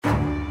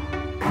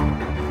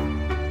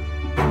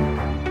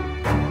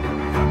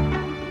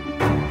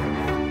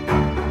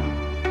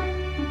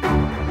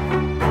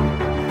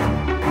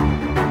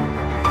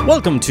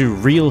Welcome to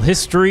Real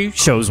History,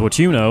 shows what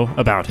you know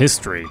about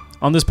history.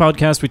 On this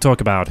podcast, we talk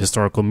about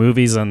historical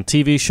movies and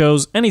TV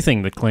shows,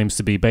 anything that claims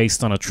to be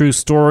based on a true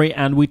story,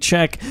 and we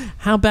check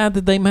how bad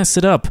did they mess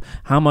it up?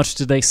 How much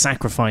did they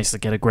sacrifice to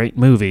get a great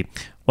movie?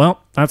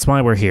 Well, that's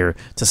why we're here,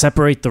 to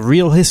separate the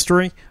real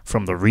history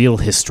from the real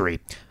history.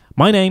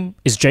 My name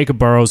is Jacob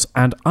Burrows,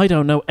 and I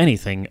don't know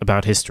anything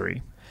about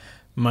history.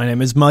 My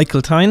name is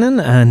Michael Tynan,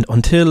 and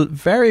until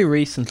very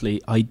recently,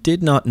 I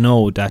did not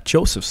know that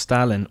Joseph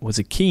Stalin was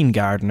a keen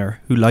gardener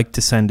who liked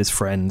to send his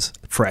friends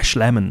fresh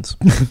lemons.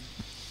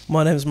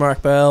 My name is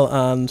Mark Bell,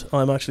 and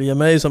I'm actually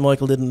amazed that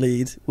Michael didn't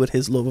lead with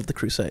his love of the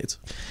Crusades.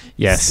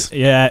 Yes.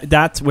 Yeah,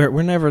 that's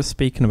we're never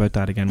speaking about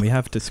that again. We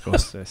have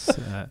discussed this.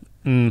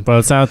 But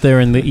it's out there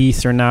in the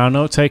ether now.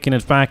 No taking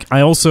it back.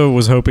 I also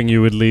was hoping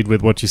you would lead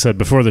with what you said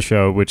before the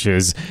show, which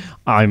is,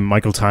 I'm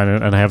Michael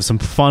Tynan, and I have some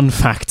fun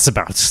facts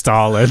about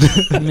Stalin.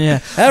 Yeah,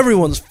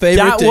 everyone's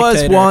favorite. That dictator.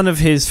 was one of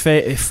his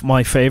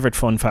my favorite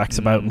fun facts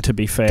about him. To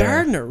be fair,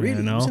 gardener, really,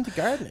 you know? He was into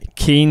gardening.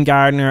 Keen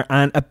gardener,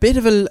 and a bit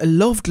of a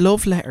loved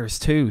love letters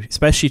too,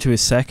 especially to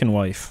his second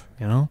wife.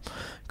 You know,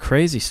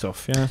 crazy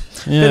stuff. Yeah,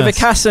 bit of a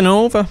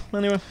Casanova.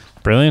 Anyway.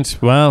 Brilliant.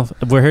 Well,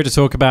 we're here to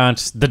talk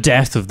about the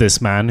death of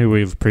this man who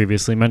we've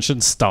previously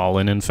mentioned,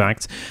 Stalin, in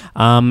fact.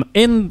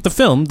 In the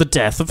film, The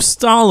Death of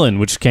Stalin,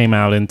 which came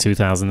out in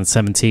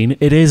 2017,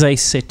 it is a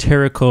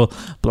satirical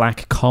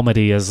black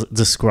comedy as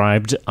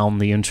described on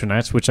the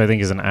internet, which I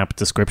think is an apt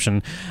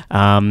description.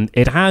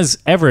 It has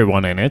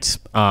everyone in it.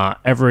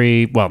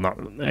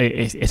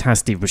 It has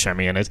Steve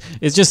Buscemi in it.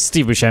 It's just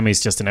Steve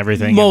Buscemi's just in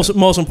everything.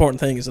 Most important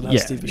thing is it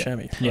has Steve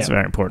Buscemi. Yeah. That's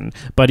very important.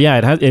 But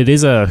yeah, it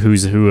is a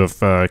who's who of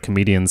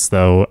comedians,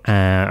 though.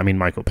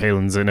 Michael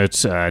Palin's in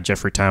it,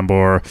 Jeffrey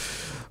Tambor,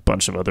 a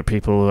bunch of other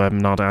people I'm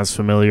not as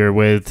familiar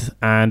with,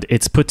 and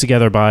it's put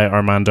together by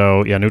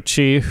Armando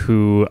Iannucci,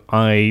 who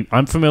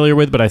I'm familiar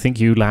with, but I think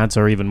you lads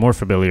are even more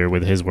familiar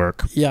with his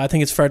work. Yeah, I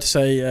think it's fair to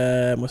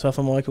say myself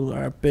and Michael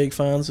are big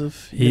fans of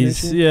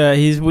Iannucci.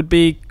 He would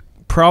be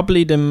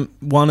probably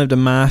one of the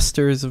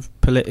masters of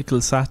political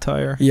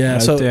satire. Yeah,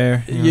 out so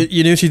there.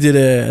 Iannucci did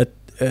a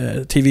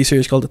TV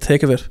series called The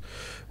Thick of It,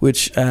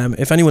 which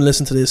if anyone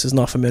listening to this is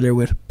not familiar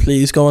with,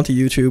 please go onto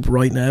YouTube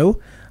right now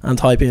and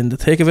type in The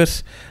Thick of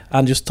It,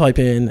 and just type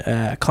in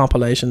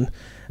compilation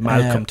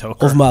Malcolm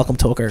Tucker. of Malcolm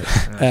Tucker.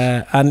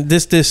 And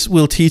this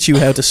will teach you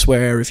how to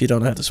swear if you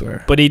don't know how to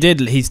swear. But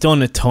he's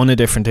done a ton of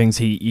different things.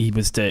 He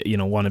was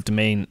one of the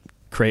main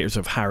creators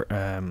of I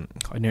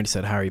nearly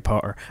said Harry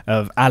Potter,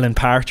 of Alan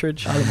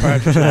Partridge.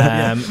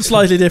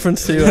 Slightly different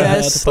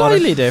to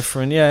slightly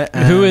different.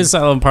 Yeah. Who is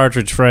Alan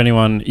Partridge for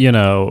anyone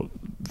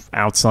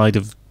outside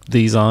of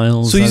these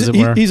aisles? So he's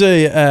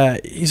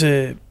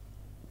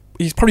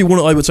probably one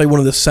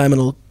of the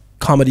seminal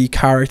comedy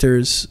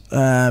characters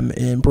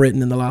in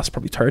Britain in the last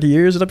probably 30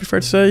 years. Would that be fair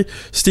to say?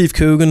 Steve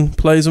Coogan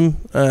plays him,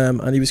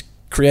 and he was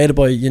created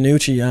by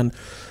Iannucci and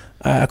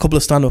a couple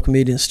of stand-up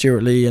comedians,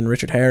 Stuart Lee and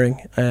Richard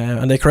Herring,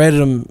 and they created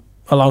him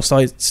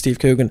alongside Steve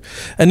Coogan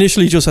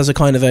initially just as a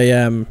kind of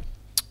a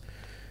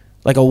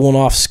like a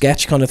one-off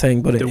sketch kind of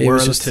thing, but it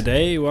was just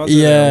today, was it?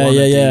 Yeah,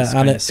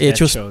 and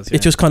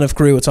it just kind of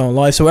grew its own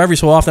life. So every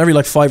so often, every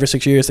like 5 or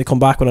 6 years, they come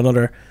back with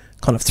another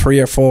kind of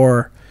 3 or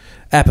 4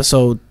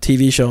 episode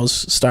TV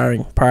shows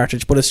starring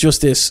Partridge. But it's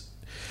just this,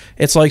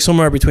 it's like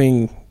somewhere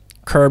between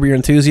Curb Your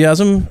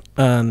Enthusiasm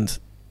and,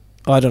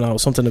 I don't know,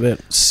 something a bit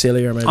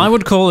sillier maybe. I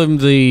would call him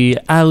the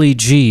Ali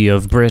G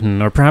of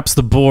Britain, or perhaps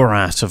the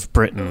Borat of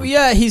Britain.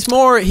 Yeah, he's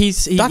not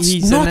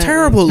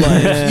terrible.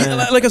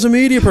 Like as a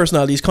media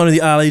personality, he's kind of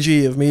the Ali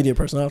G of media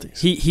personalities.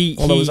 He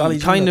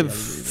kind of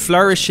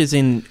flourishes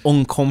in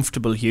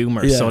uncomfortable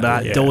humour,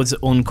 those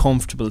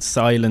uncomfortable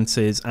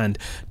silences and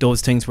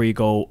those things where you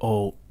go,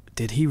 oh,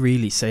 did he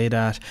really say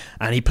that?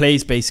 And he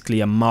plays basically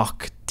a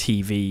mock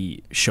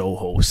TV show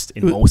host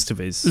in most of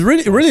his.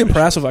 It's really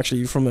impressive,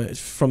 actually, from a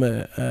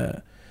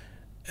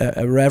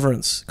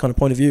reverence kind of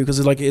point of view, because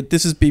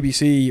this is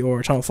BBC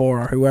or Channel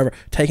 4 or whoever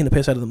taking the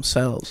piss out of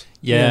themselves.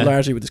 Yeah,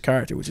 largely with this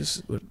character, which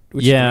is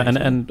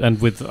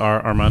and with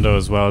Armando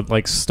as well.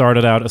 Like,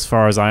 started out, as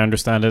far as I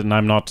understand it, and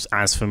I'm not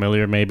as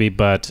familiar maybe,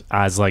 but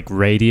as like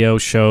radio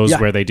shows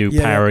where they do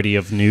parody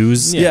of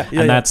news,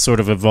 and that's sort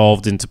of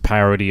evolved into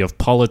parody of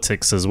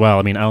politics as well.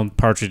 I mean, Alan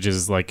Partridge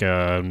is like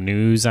a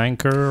news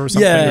anchor or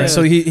something. Yeah, right?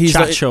 So he's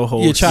chat show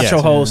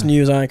host,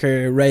 news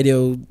anchor,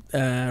 radio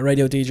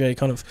DJ.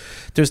 Kind of.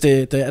 There's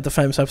the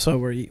famous episode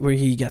where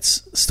he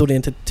gets stood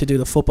in to do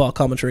the football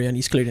commentary, and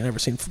he's clearly never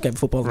seen game of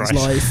football in his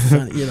life.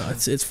 And,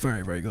 it's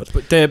very, very good.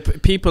 But the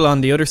people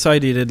on the other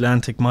side of the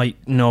Atlantic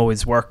might know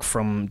his work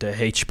from the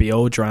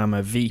HBO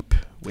drama Veep,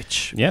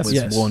 which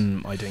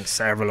won, I think,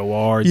 several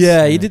awards.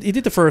 Yeah, he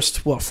did the first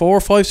 4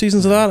 or 5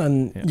 seasons of that,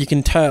 and you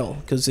can tell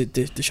because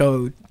the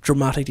show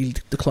dramatically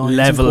declined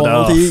leveled in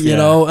quality. Off, you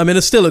know, I mean,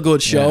 it's still a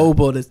good show,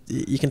 but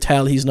you can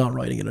tell he's not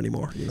writing it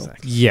anymore. You know?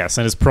 Yes,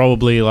 and it's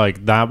probably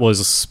like that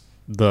was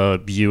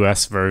the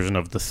US version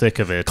of The Thick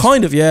of It.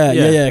 Kind of,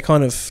 yeah,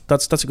 kind of.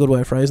 That's a good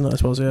way of phrasing it, I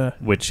suppose, yeah.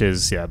 Which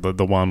is,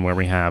 the one where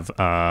we have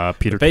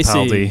Peter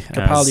Capaldi.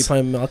 Capaldi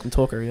playing Malcolm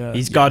Tucker, yeah.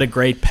 He's got a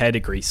great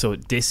pedigree, so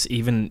this,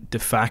 even the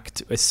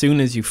fact, as soon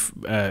as you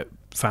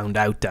found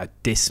out that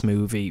this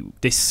movie,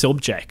 this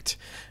subject,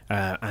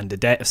 and the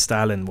death of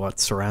Stalin, what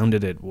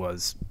surrounded it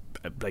was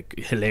like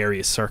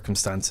hilarious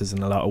circumstances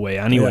in a lot of way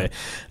anyway,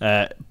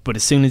 but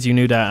as soon as you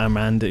knew that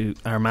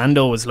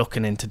Armando was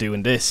looking into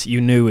doing this,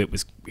 you knew it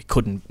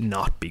couldn't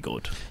not be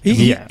good.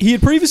 He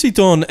had previously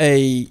done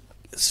a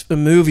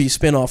movie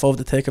spin-off of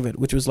The Thick of It,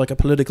 which was like a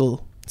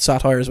political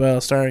satire as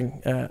well,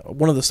 starring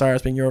one of the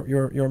stars being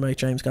your mate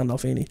James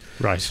Gandolfini,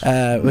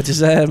 right, which is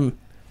the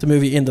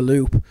movie In the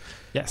Loop,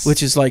 yes,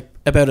 which is like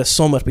about a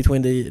summit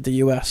between the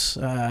US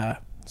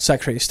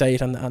Secretary of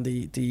State and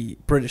the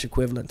British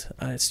equivalent,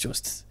 and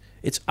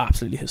it's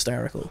absolutely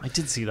hysterical. I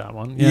did see that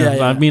one. Yeah.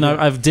 I mean,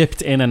 I've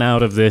dipped in and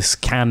out of this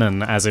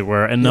canon, as it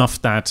were,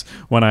 enough that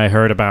when I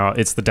heard about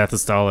it's the death of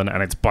Stalin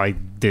and it's by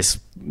this,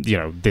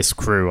 this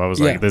crew, I was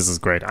like, this is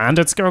great. And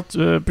it's got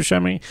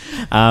Buscemi.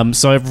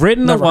 So I've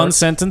written a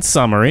one-sentence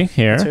summary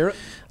here. Let's hear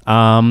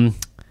it.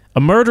 A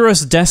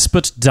murderous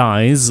despot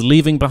dies,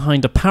 leaving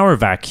behind a power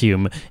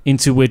vacuum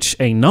into which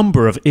a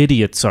number of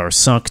idiots are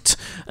sucked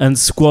and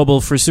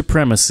squabble for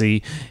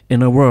supremacy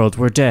in a world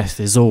where death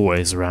is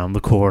always around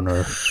the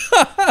corner.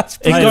 That's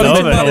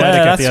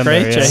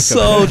great, Jacob.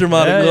 So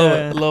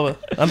dramatic. Love it.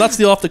 And that's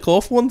the off the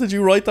cuff one. Did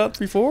you write that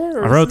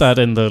before? I wrote that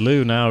in the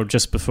loo now,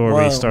 just before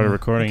we started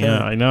recording. Okay. Yeah,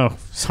 I know.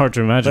 It's hard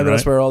to imagine. Maybe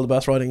that's where all the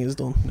best writing is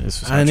done.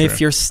 And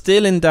if you're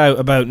still in doubt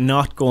about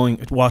not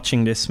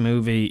watching this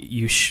movie,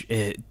 you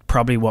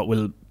probably what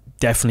will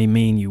definitely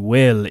mean you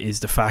will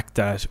is the fact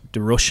that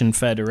the Russian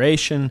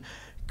Federation,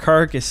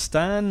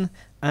 Kyrgyzstan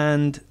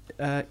and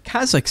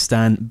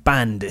Kazakhstan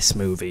banned this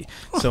movie.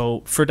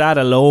 So for that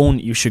alone,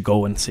 you should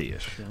go and see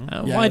it.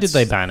 Why did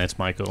they ban it,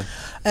 Michael?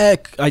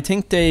 I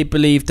think they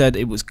believed that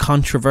it was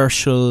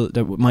controversial,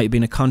 that it might have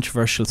been a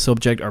controversial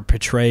subject, or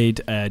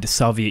portrayed the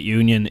Soviet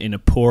Union in a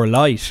poor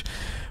light.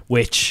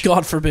 Which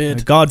God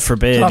forbid anyone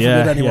portray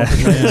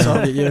the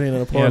Soviet Union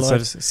in a poor light.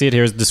 So see it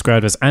here is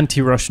described as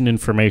anti-Russian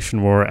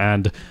information war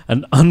and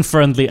an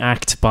unfriendly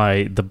act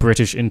by the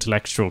British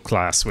intellectual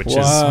class, which is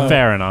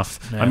fair enough.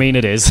 Yeah. I mean,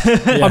 it is.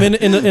 I mean,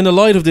 in the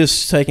light of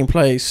this taking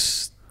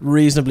place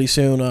reasonably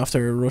soon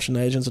after Russian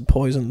agents had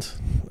poisoned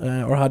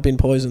or had been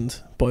poisoned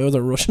by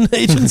other Russian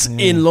agents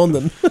in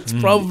London, it's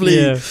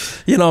probably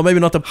maybe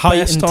not the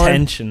best time.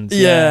 Tensions.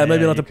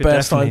 Maybe not the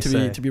best time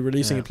to be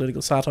releasing a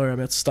political satire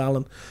about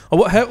Stalin. I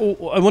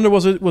wonder,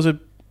 was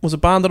it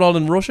banned at all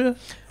in Russia?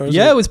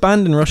 It was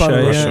banned in Russia.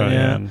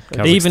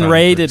 They even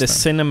raided a Kyrgyzstan.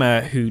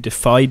 cinema who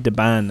defied the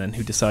ban and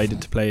who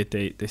decided to play it.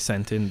 They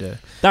sent in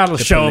that'll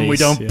the show police,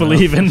 them we don't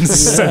believe in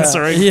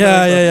censoring.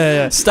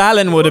 Yeah.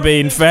 Stalin would have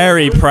been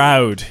very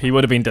proud. He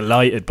would have been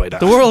delighted by that.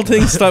 The world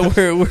thinks that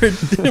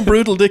we're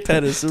brutal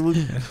dictators, so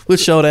we'll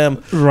show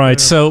them. Right,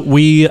 so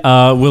we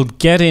will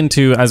get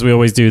into, as we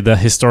always do, the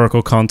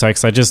historical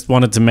context. I just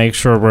wanted to make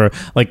sure we're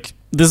like,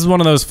 this is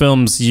one of those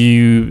films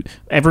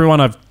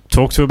everyone I've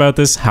talked to about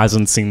this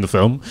hasn't seen the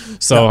film,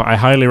 so I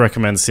highly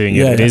recommend seeing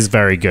it. It is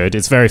very good.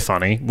 It's very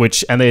funny,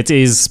 and it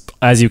is,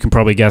 as you can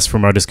probably guess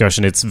from our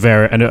discussion, it's a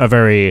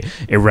very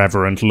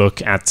irreverent look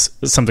at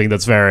something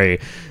that's very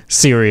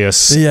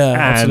serious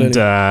and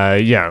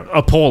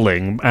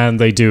appalling.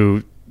 And it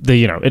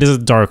is a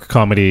dark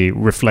comedy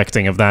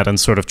reflecting of that and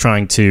sort of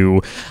trying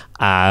to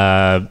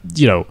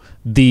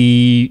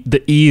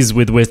the ease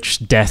with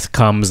which death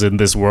comes in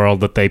this world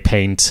that they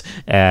paint.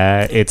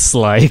 It's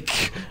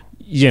like,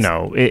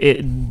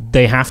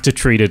 they have to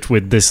treat it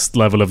with this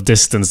level of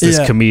distance, this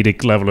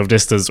comedic level of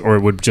distance, or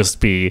it would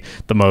just be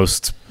the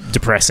most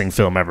depressing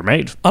film ever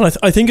made. And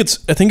I think it's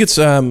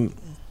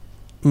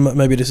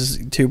maybe this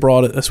is too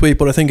broad a sweep,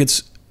 but I think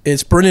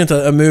it's brilliant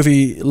a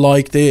movie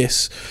like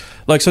this.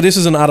 Like, so this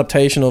is an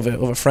adaptation of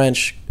a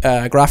French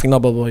graphic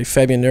novel by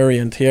Fabien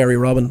Nury and Thierry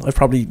Robin. I've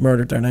probably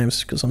murdered their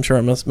names because I'm sure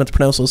I'm meant to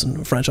pronounce those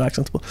in a French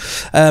accent. But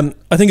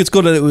I think it's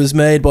good that it was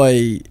made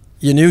by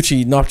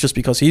Iannucci, not just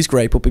because he's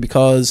great, but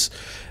because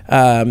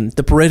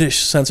the British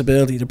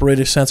sensibility, the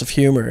British sense of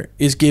humour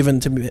is given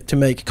to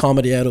make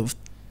comedy out of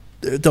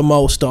the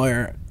most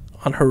dire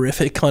and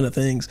horrific kind of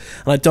things.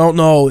 And I don't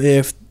know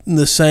if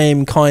the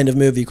same kind of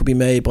movie could be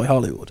made by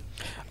Hollywood.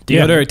 The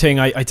other thing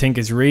I think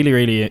is really,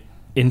 really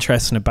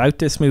interesting about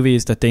this movie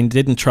is that they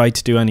didn't try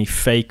to do any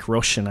fake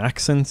Russian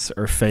accents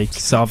or fake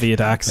Soviet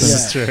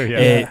accents. That's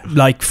true,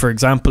 like, for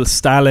example,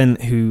 Stalin,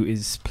 who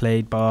is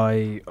played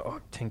by, I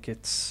think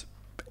it's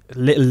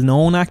little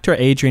known actor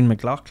Adrian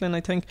McLaughlin,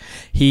 I think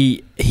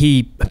he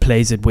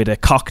plays it with a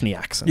Cockney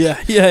accent.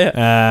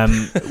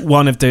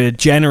 One of the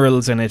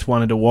generals in it,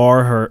 one of the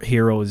war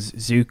heroes,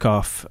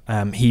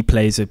 Zhukov, he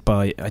plays it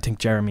by, I think,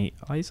 Jeremy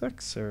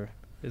Isaacs, or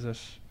is it?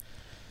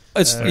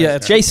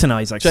 It's Jason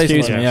Isaacs.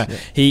 Excuse me. Yeah,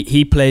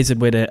 he plays it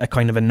with a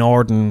kind of a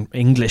northern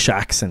English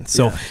accent.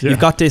 So you've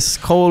got this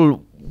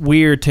whole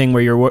weird thing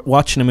where you're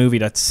watching a movie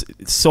that's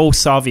so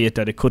Soviet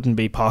that it couldn't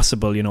be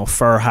possible.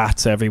 Fur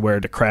hats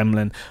everywhere, the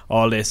Kremlin,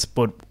 all this.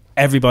 But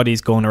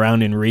everybody's going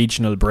around in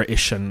regional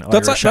British and Irish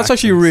That's actually a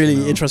accents,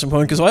 really interesting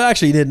point, because I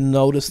actually didn't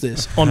notice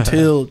this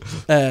until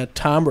Jeffrey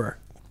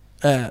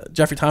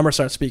Tambor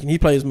starts speaking. He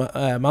plays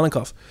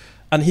Malenkoff,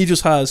 and he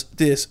just has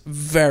this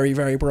very,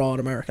 very broad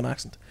American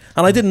accent.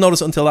 And I didn't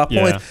notice it until that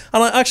point.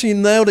 And I actually,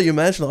 now that you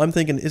mention it, I'm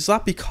thinking, is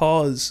that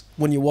because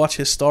when you watch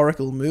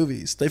historical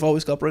movies, they've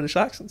always got British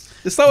accents?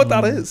 Is that what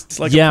that is? It's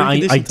like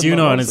I do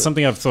know, and it's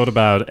something I've thought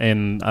about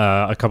in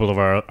a couple of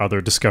our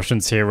other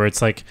discussions here, where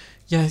it's like,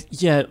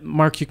 yeah,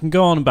 Mark, you can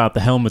go on about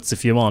the helmets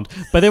if you want,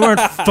 but they weren't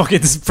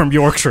fucking from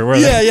Yorkshire, were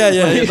they?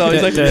 Yeah.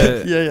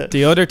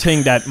 The other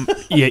thing that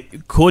you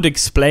could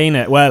explain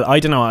it, well, I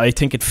don't know, I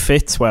think it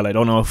fits well. I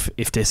don't know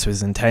if this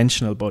was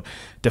intentional, but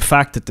the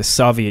fact that the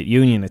Soviet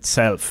Union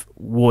itself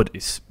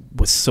was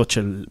such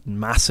a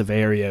massive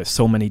area,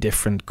 so many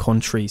different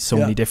countries, so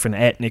many different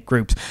ethnic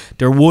groups,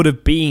 there would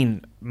have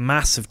been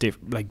massive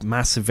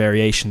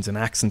variations in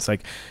accents.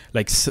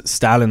 Like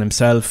Stalin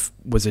himself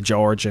was a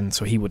Georgian,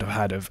 so he would have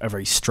had a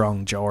very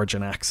strong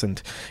Georgian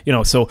accent,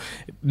 so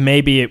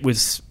maybe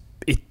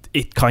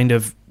it kind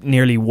of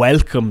nearly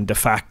welcomed the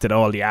fact that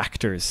all the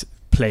actors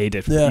played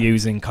it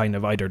using kind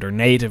of either their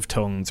native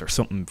tongues or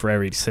something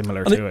very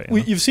similar to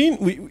it.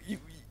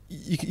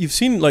 You've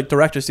seen like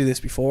directors do this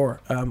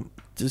before.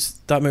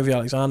 Just that movie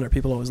Alexander,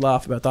 people always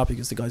laugh about that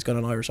because the guy's got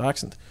an Irish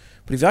accent.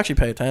 But if you actually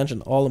pay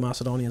attention, all the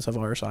Macedonians have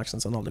Irish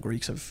accents and all the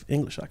Greeks have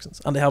English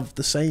accents, and they have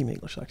the same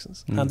English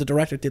accents. And the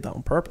director did that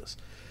on purpose,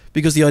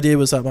 because the idea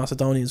was that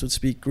Macedonians would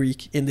speak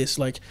Greek in this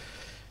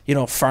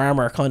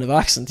farmer kind of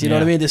accent. You know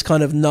what I mean? This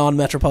kind of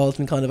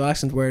non-metropolitan kind of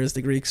accent, whereas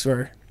the Greeks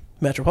were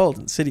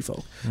metropolitan city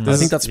folk. I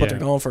think that's what they're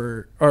going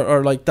for,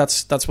 or like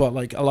that's what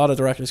like a lot of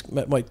directors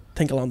might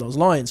think along those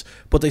lines,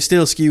 but they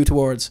still skew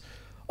towards,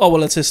 oh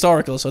well, it's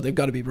historical, so they've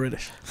got to be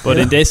British. But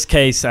in this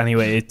case,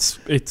 anyway,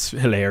 it's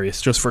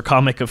hilarious just for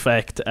comic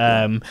effect.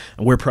 And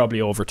we're probably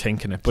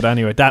overthinking it, but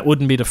anyway, that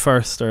wouldn't be the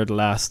first or the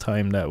last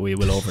time that we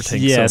will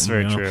overthink. Yes,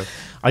 very true.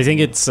 I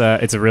think it's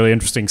a really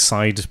interesting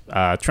side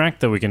track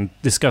that we can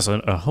discuss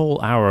a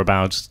whole hour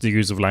about the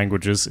use of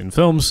languages in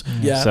films.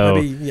 Yeah, so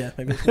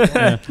maybe.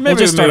 We'll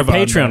just start a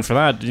Patreon for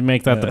that. You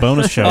make that the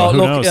bonus show. Oh, Who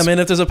look, knows? I mean,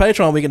 if there's a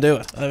Patreon, we can do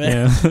it. I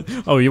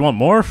mean. Oh, you want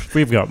more?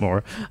 We've got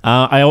more.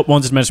 I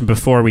wanted to mention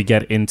before we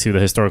get into the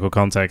historical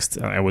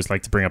context, I always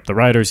like to bring up the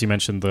writers. You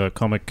mentioned the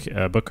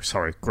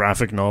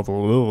graphic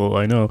novel. Oh,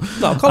 I know.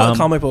 No, call it a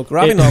comic book.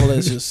 Graphic novel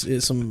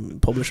is some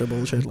publisher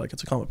bullshit. Like,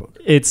 it's a comic book.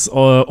 It's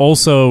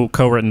also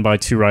co-written by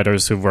two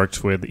writers who've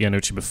worked with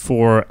Iannucci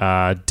before,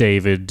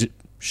 David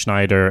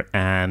Schneider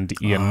and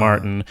Ian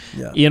Martin.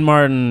 Yeah. Ian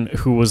Martin,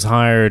 who was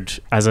hired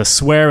as a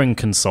swearing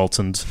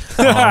consultant.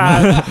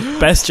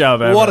 Best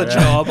job ever. What a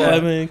job. I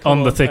mean,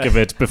 on the thick of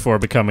it before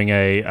becoming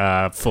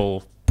a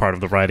full part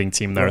of the writing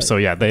team there. Right. So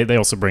yeah, they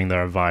also bring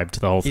their vibe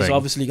to the whole thing. He's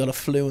obviously got a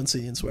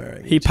fluency in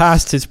swearing. He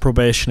passed his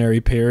probationary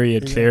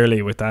period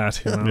clearly with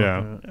that.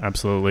 Yeah,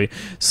 absolutely.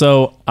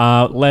 So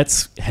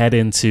let's head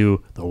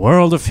into the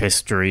world of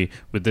history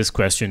with this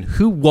question: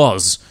 who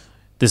was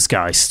this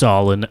guy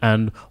Stalin,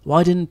 and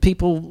why didn't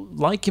people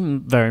like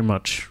him very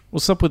much?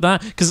 What's up with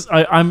that? Because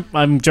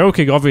I'm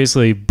joking,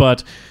 obviously,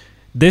 but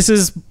this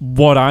is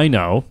what I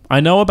know. I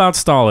know about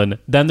Stalin.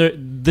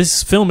 Then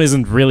this film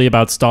isn't really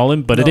about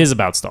Stalin, but it is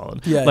about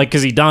Stalin. Yeah, like,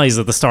 because he dies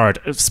at the start.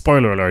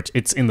 Spoiler alert,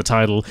 it's in the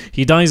title.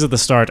 He dies at the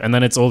start, and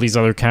then it's all these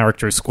other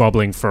characters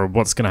squabbling for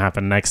what's going to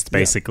happen next,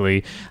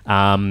 basically.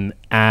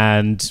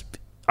 And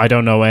I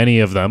don't know any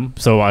of them,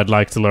 so I'd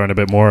like to learn a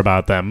bit more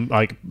about them,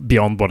 like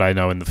beyond what I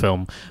know in the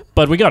film.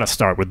 But we got to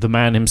start with the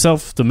man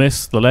himself, the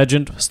myth, the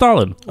legend,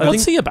 Stalin.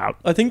 What's he about?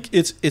 I think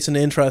it's an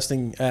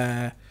interesting...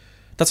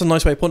 that's a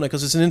nice way of putting it,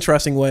 because it's an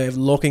interesting way of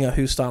looking at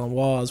who Stalin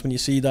was when you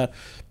see that,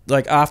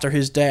 like, after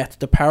his death,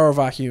 the power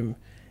vacuum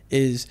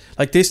is...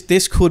 Like,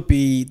 this could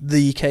be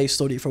the case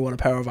study for what a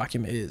power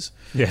vacuum is.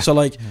 Yeah. So,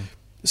 like,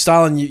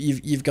 Stalin,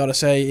 you've got to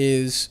say,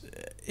 is...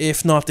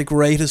 if not the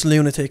greatest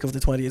lunatic of the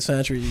 20th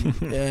century,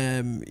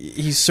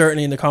 he's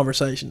certainly in the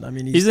conversation. I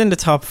mean, he's in the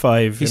top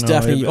 5. He's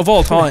definitely of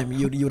all time.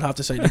 You would have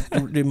to say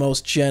the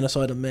most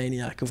genocidal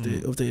maniac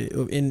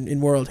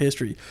in world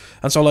history.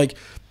 And so, like,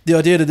 the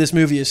idea that this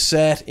movie is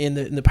set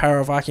in the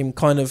power vacuum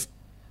kind of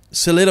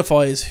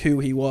solidifies who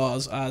he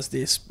was as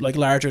this, like,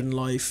 larger than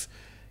life,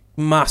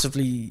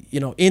 massively,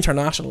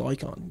 international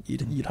icon.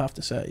 You'd have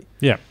to say.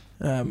 Yeah.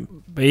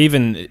 But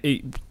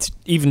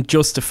even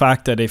just the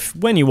fact that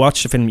when you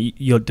watch the film,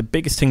 the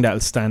biggest thing that'll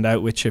stand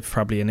out with you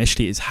probably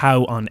initially is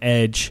how on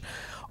edge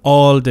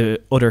all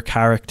the other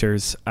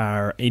characters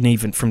are, and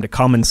even from the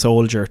common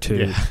soldier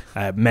to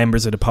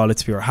members of the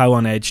Politburo, how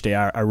on edge they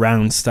are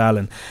around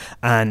Stalin.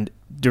 And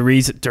the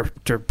reason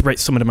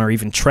some of them are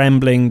even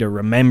trembling, they're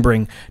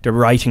remembering, they're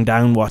writing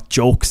down what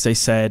jokes they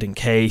said in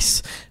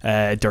case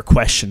they're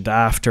questioned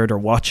after, they're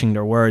watching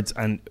their words,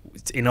 and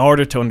in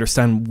order to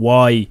understand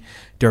why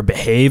they're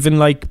behaving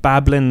like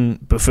babbling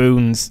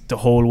buffoons the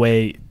whole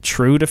way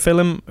through the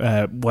film,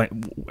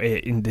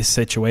 in this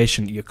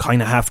situation, you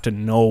kind of have to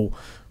know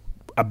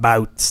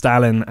about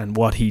Stalin and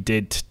what he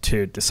did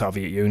to the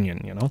Soviet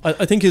Union,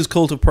 I think his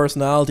cult of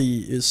personality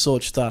is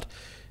such that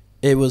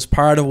it was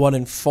part of what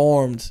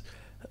informed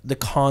the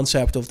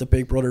concept of the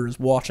Big Brother is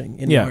watching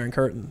in the Iron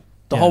Curtain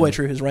the whole way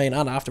through his reign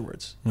and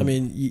afterwards. I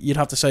mean, you'd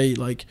have to say,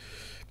 like,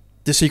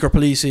 the secret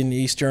police in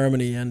East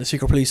Germany and the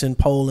secret police in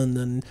Poland,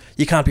 and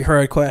you can't be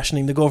heard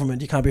questioning the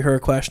government, you can't be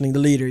heard questioning the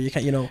leader, you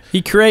can't, you know.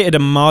 He created a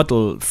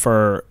model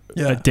for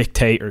a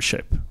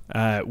dictatorship,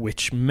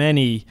 which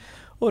many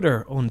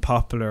other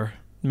unpopular,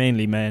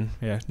 mainly men,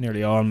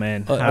 nearly all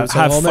men, have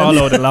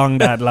followed along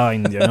that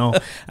line, you know.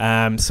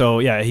 So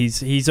yeah,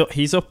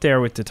 he's up there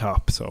with the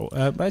top. So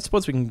I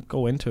suppose we can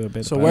go into a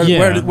bit. So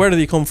where did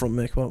he come from,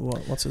 Mick?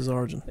 What's his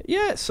origin?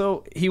 Yeah,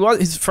 so he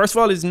was first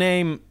of all, his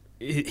name.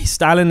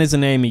 Stalin is a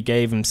name he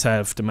gave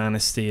himself, the Man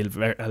of Steel,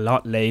 a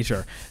lot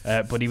later.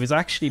 But he was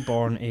actually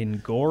born in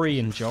Gori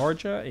in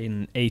Georgia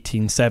in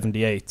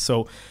 1878.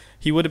 So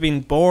he would have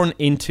been born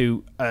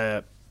into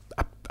a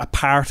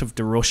part of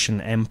the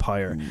Russian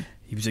Empire.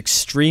 He was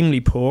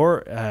extremely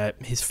poor.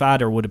 His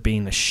father would have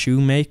been a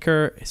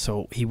shoemaker,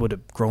 so he would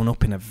have grown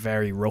up in a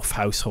very rough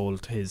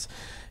household.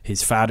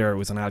 His father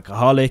was an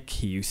alcoholic.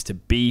 He used to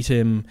beat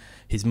him.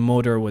 His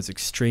mother was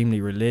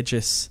extremely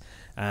religious.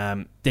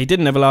 They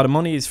didn't have a lot of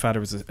money. His father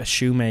was a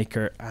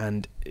shoemaker,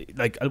 and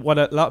like what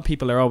a lot of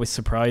people are always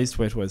surprised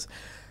with was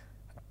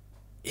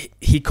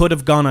he could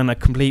have gone on a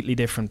completely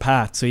different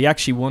path. So he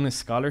actually won a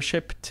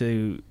scholarship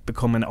to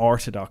become an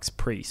Orthodox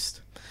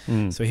priest.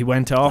 So he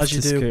went off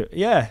to school.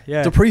 Yeah.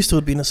 The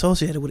priesthood being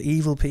associated with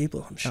evil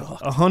people, I'm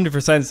shocked.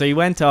 100%. So he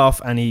went off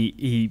and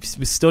he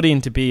was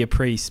studying to be a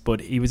priest,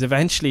 but he was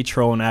eventually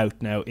thrown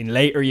out. Now, in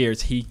later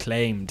years, he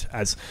claimed,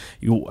 as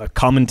a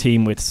common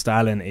theme with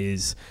Stalin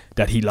is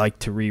that he liked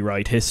to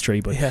rewrite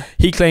history, but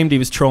he claimed he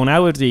was thrown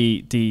out of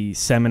the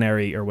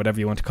seminary, or whatever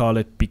you want to call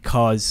it,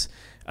 because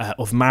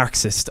of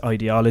Marxist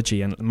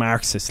ideology and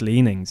Marxist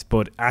leanings,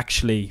 but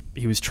actually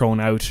he was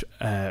thrown out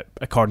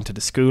according to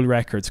the school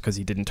records because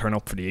he didn't turn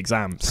up for the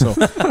exam. So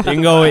you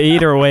can go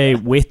either way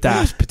with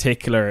that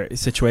particular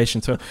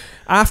situation. So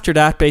after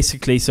that,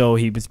 basically, so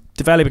he was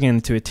developing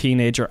into a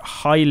teenager,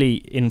 highly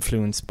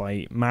influenced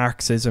by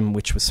Marxism,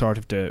 which was sort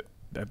of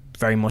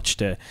very much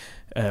the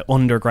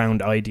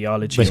underground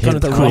ideology. It's kind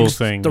of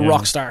the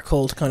rock star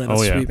cult kind of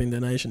that's sweeping the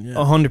nation.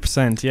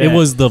 100%. Yeah, it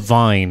was the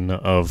Vine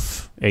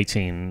of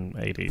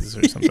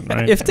 1880s or something,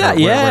 right? If that,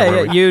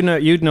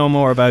 you'd know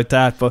more about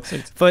that.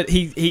 But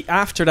he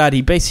after that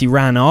he basically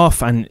ran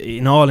off, and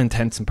in all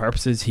intents and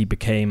purposes he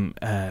became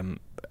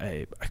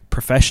a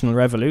professional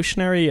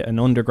revolutionary, an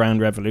underground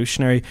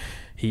revolutionary.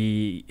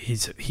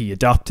 He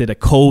adopted a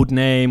code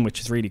name, which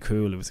is really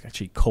cool. It was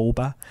actually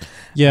Koba.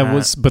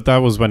 Yeah, but that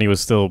was when he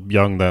was still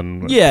young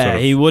then. Yeah, sort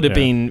of, he would have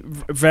been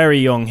very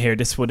young here.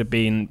 This would have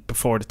been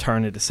before the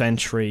turn of the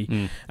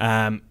century.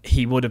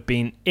 He would have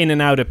been in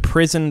and out of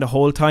prison the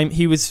whole time.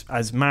 He was,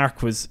 as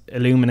Mark was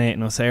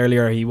illuminating us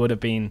earlier, he would have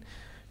been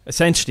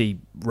essentially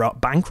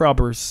bank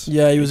robbers.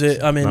 Yeah, he was.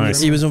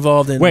 He was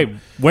involved in. Wait,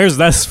 where's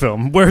this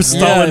film? Where's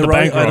Stalin the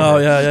bank robber? I know.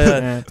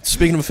 Yeah.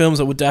 Speaking of films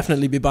that would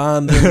definitely be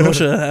banned in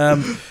Russia,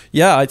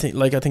 I think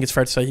it's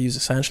fair to say he was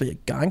essentially a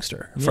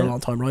gangster for a long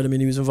time, right? I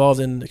mean, he was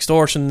involved in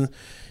extortion.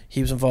 He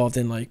was involved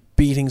in like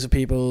beatings of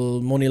people,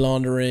 money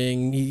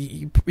laundering.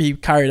 He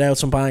carried out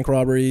some bank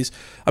robberies.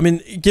 I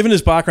mean, given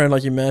his background,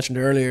 like you mentioned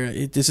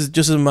earlier, this is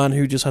just a man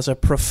who just has a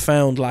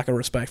profound lack of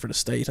respect for the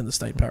state and the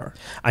state power.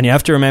 And you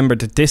have to remember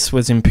that this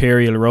was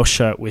Imperial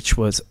Russia, which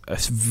was a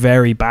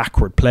very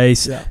backward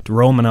place. Yeah. The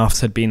Romanovs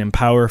had been in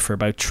power for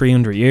about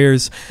 300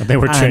 years. And they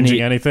were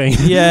changing anything.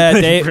 Yeah,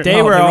 they were. They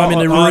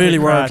really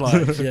were.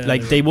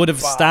 Like they would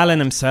have. Stalin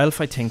himself,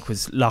 I think,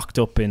 was locked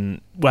up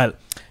in. Well,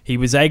 he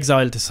was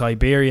exiled to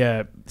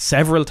Siberia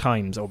several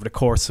times over the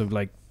course of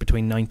like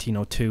between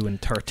 1902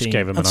 and 13.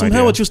 And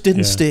somehow it just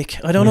didn't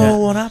stick. I don't know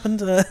what happened.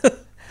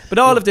 But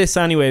all of this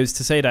anyway was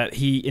to say that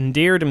he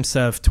endeared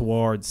himself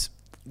towards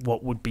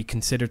what would be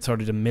considered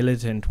sort of the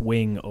militant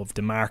wing of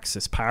the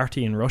Marxist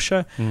party in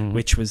Russia,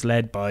 which was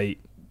led by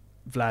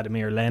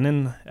Vladimir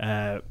Lenin,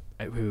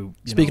 who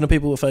speaking of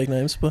people with fake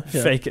names, but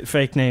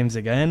fake names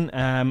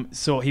again.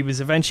 So he was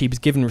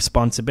given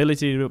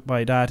responsibility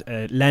by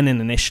that.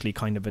 Lenin initially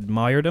kind of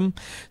admired him,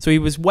 so he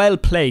was well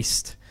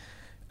placed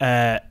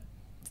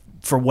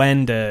for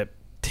when the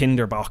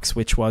tinderbox,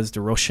 which was the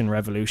Russian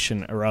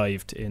Revolution,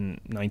 arrived in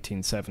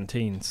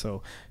 1917.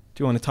 So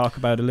do you want to talk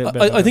about a little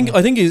bit? I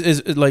think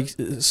is like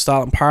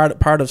Stalin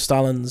part of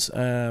Stalin's.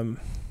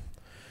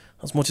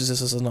 As much as this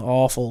is an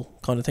awful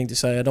kind of thing to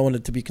say, I don't want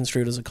it to be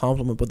construed as a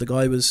compliment, but the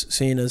guy was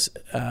seen as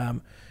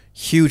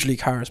hugely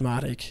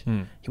charismatic.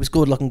 He was a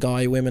good-looking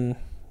guy. Women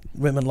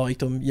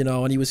liked him,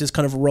 and he was this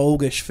kind of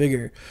roguish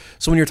figure.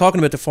 So when you're talking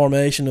about the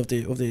formation of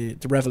the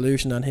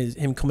revolution and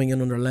him coming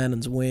in under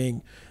Lenin's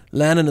wing,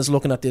 Lenin is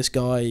looking at this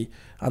guy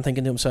and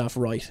thinking to himself,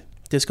 right,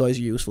 this guy's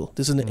useful.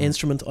 This is an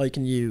instrument I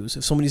can use.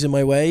 If somebody's in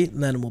my way,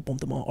 Lenin will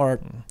bump them off, or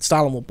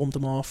Stalin will bump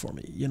them off for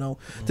me.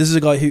 This is a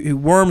guy who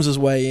worms his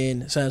way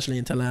in essentially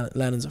into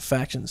Lenin's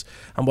affections.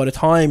 And by the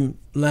time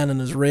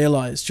Lenin has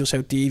realised just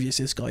how devious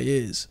this guy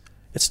is,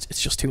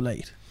 it's just too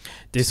late.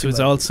 This was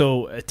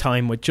also a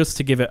time with, just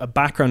to give it a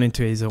background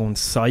into his own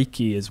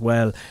psyche as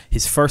well,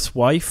 his first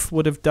wife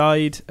would have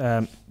died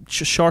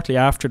shortly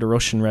after the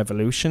Russian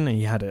Revolution, and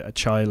he had a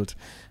child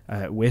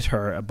with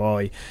her, a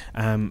boy.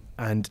 And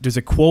there's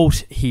a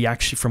quote he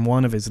actually, from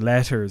one of his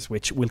letters,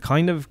 which will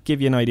kind of give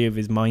you an idea of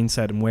his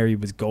mindset and where he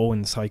was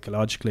going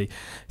psychologically.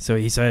 So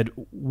he said,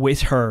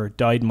 "With her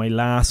died my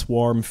last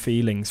warm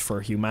feelings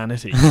for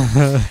humanity."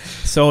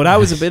 So that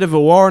was a bit of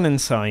a warning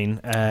sign.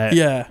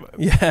 Yeah.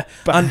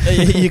 And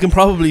you can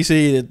probably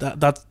see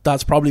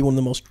that's probably one of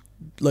the most,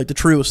 like, the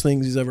truest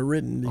things he's ever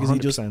written,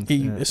 because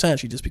he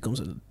essentially just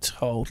becomes a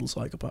total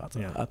psychopath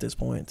at this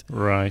point.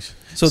 Right.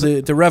 So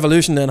the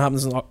revolution then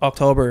happens in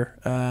October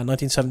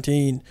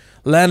 1917.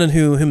 Lenin,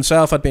 who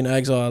himself had been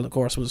exiled, of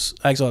course, was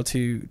exiled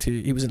to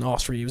he was in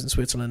Austria, he was in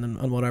Switzerland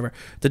and whatever.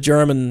 The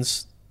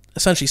Germans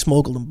essentially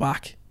smuggled him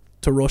back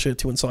to Russia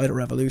to incite a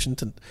revolution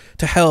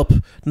to help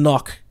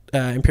knock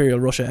Imperial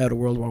Russia out of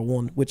World War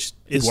One, which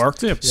it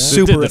worked.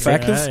 Super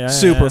effective.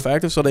 Super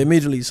effective. So they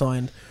immediately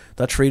signed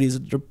that treaty, is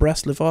the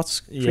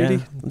Brest-Litovsk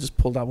treaty. I just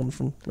pulled that one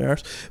from my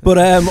arse. But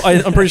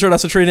I'm pretty sure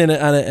that's a treaty,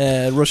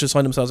 and Russia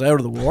signed themselves out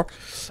of the war.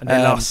 And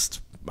they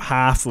lost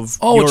half of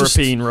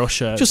European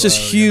Russia. Just this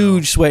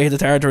huge swathe of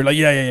territory,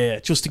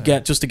 like just to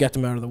get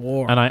them out of the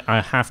war. And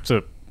I have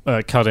to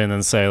cut in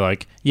and say,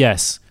 like,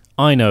 yes,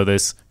 I know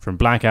this from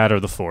Blackadder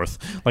the Fourth.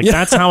 Like,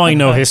 that's how I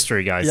know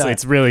history, guys. Yeah.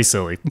 It's really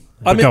silly.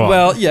 I mean,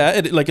 well, yeah,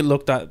 it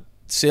looked at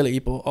silly,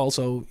 but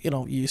also,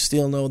 you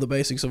still know the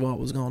basics of what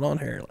was going on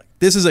here. Like,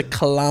 this is a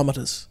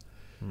calamitous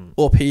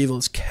upheaval.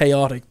 It's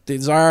chaotic. The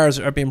Tsars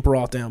are being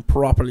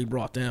properly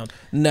brought down,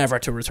 never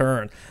to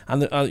return.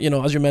 And as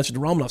you mentioned,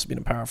 the Romanovs have been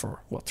in power for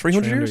what,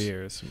 300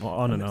 years? Well,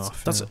 on and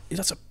off. That's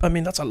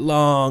a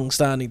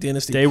long-standing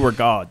dynasty. They were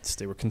gods.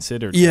 They were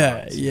considered.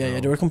 Gods,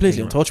 they were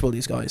completely untouchable,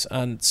 these guys.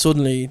 And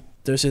suddenly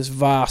there's this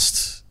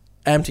vast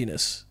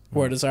emptiness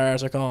where the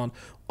Tsars are gone.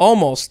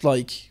 Almost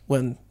like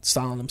when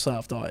Stalin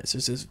himself dies.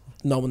 There's this,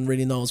 no one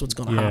really knows what's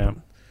going to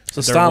happen.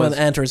 So Stalin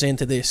enters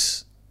into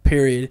this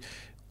period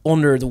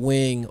under the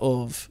wing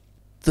of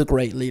the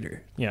great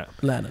leader,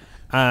 Lenin.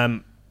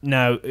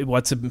 Now,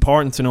 what's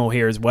important to know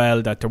here as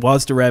well, that there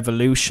was the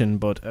revolution,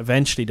 but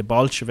eventually the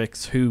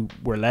Bolsheviks, who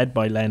were led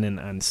by Lenin,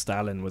 and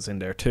Stalin was in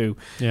there too,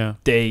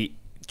 they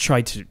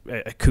tried to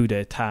a coup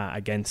d'etat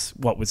against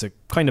what was a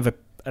kind of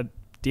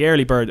the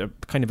early bird, a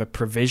kind of a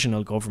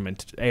provisional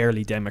government,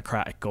 early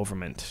democratic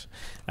government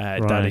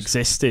that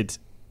existed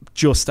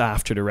just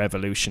after the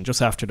revolution,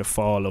 just after the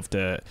fall of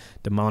the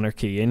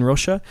monarchy in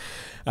Russia.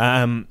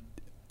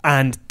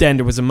 And then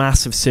there was a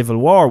massive civil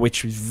war,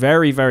 which was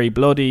very, very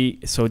bloody.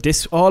 So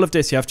all of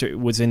this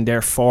was in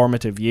their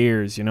formative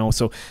years,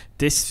 So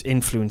this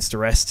influenced the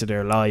rest of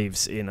their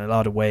lives in a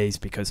lot of ways,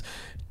 because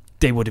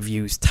they would have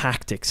used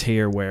tactics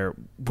here where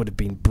would have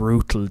been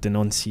brutal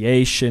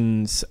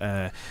denunciations,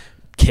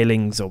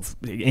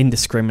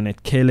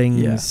 indiscriminate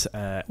killings,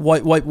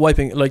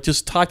 wiping, like,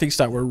 just tactics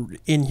that were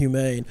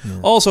inhumane.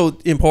 Also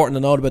important to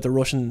note about the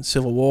Russian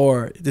Civil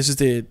War, this is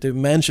the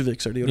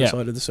Mensheviks are the other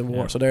side of the Civil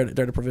War, so they're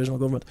the provisional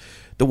government.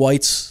 The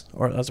Whites,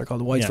 or as they're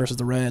called, the Whites versus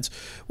the Reds.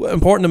 Well,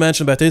 important to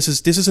mention about this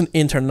is an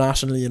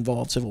internationally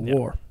involved civil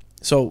war.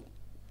 So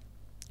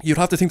you'd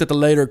have to think that the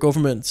later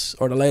governments,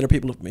 or the later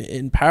people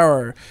in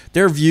power,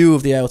 their view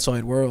of the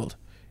outside world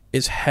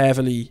is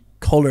heavily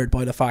coloured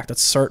by the fact that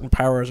certain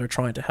powers are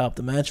trying to help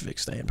the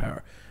Mensheviks stay in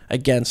power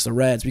against the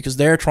Reds, because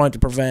they're trying to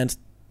prevent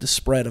the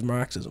spread of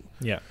Marxism.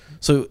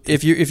 So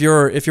if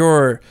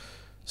you're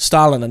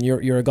Stalin and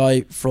you're a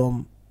guy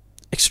from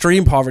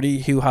extreme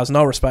poverty who has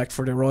no respect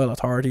for the royal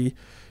authority,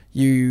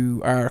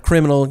 you are a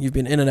criminal, you've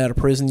been in and out of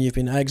prison, you've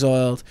been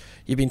exiled,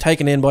 you've been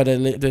taken in by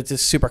the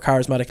super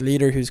charismatic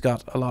leader who's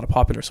got a lot of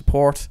popular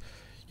support.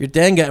 You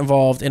then get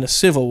involved in a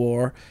civil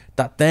war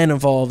that then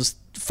involves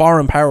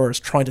foreign powers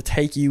trying to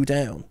take you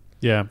down.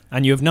 Yeah,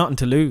 and you have nothing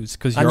to lose,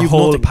 because your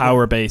whole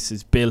power base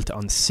is built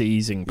on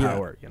seizing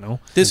power.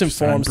 This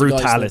informs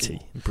brutality.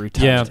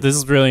 Yeah, this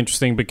is really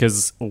interesting,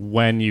 because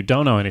when you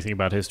don't know anything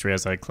about history,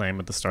 as I claim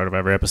at the start of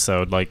every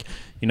episode, like,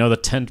 the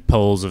tent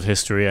poles of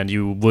history, and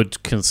you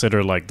would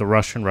consider, like, the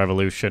Russian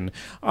Revolution.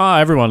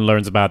 Everyone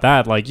learns about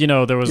that. Like,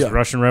 there was a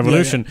Russian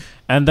Revolution,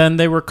 and then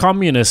they were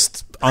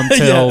communist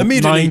until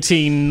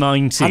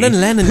 1990. And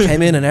then Lenin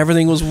came in and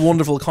everything was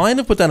wonderful,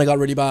 kind of, but then it got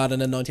really bad,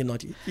 and then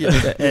 1990.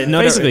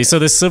 Basically, so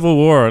this civil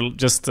war,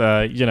 just,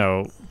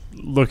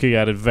 looking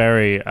at it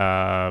very,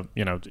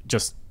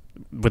 just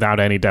without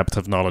any depth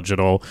of knowledge at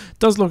all,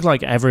 does look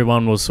like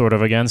everyone was sort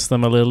of against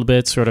them a little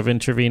bit, sort of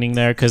intervening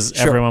there, because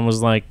everyone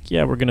was like,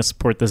 we're going to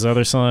support this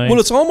other side. Well,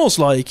 it's almost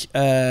like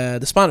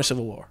the Spanish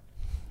Civil War,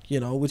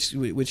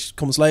 which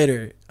comes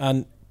later,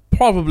 and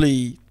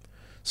probably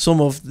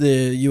some of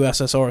the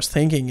USSR's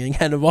thinking and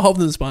getting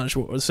involved in the Spanish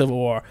Civil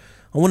War.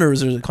 I wonder,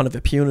 is there kind of a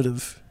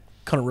punitive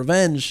kind of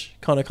revenge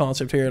kind of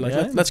concept here?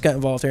 Like, let's get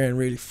involved here and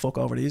really fuck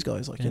over these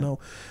guys, but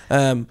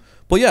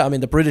yeah, I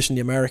mean, the British and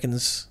the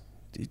Americans,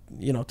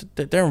 you know,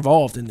 they're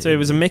involved in. So it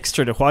was a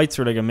mixture. The whites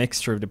were like a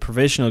mixture of the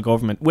provisional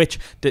government, which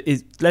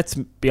is, let's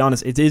be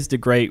honest, it is the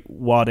great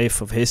what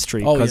if of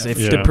history. Because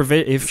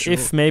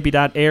if maybe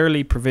that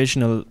early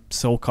provisional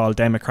so-called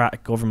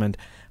democratic government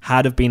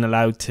had have been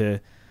allowed to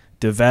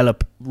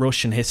develop,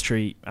 Russian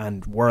history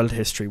and world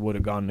history would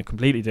have gone in a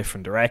completely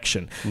different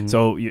direction.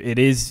 So it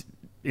is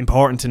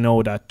important to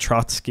know that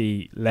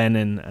Trotsky,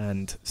 Lenin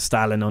and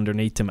Stalin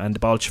underneath them and the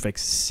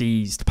Bolsheviks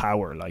seized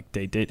power. Like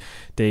they did,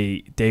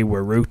 they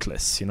were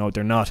ruthless. You know,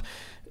 they're not,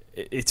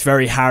 it's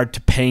very hard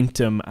to paint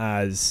them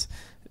as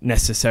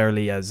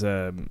necessarily as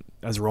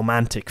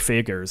romantic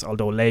figures,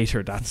 although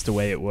later that's the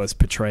way it was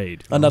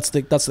portrayed. And that's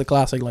the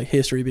classic, like,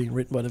 history being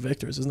written by the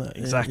victors, isn't it?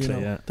 Exactly. You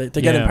know, they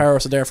get in power,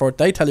 so therefore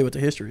they tell you what the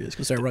history is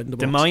because they're writing the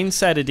books. The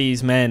mindset of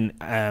these men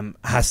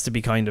has to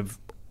be kind of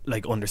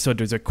like understood.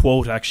 There's a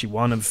quote, actually,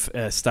 one of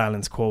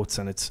Stalin's quotes,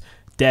 and it's,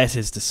 "Debt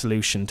is the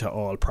solution to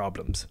all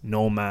problems.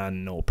 No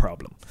man, no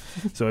problem."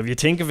 So if you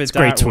think of it, it's a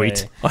great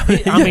tweet.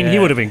 I mean, he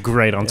would have been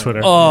great on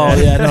Twitter. Oh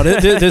yeah, no,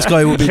 this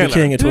guy would be the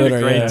king of Twitter.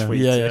 Great Yeah. tweets,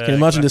 Yeah. Can you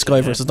imagine this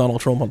guy versus Donald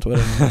Trump on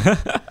Twitter?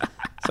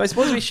 So I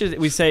suppose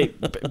we say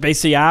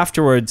basically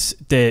afterwards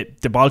the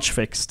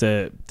Bolsheviks,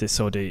 the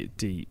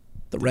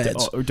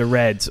Reds. The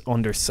Reds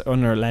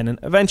under Lenin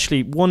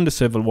eventually won the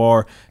Civil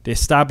War. They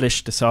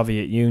established the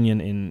Soviet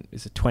Union in,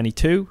 is it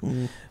 22?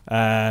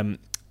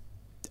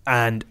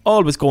 And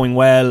all was going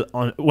well.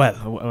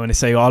 When I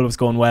say all was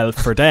going well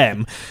for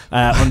them,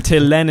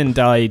 until Lenin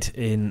died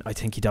in, I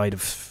think he died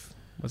of,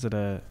 was it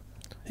a...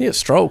 He had a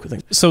stroke, I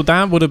think. So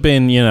that would have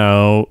been, you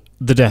know,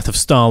 the death of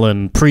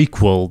Stalin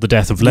prequel, the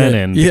death of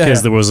Lenin,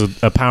 because there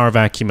was a power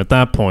vacuum at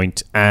that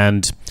point.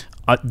 And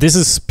this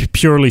is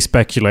purely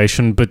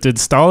speculation, but did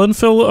Stalin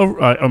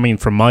fill I mean,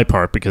 from my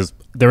part, because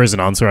there is an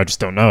answer, I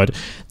just don't know it,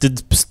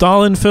 did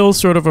Stalin fill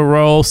sort of a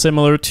role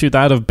similar to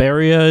that of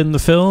Beria in the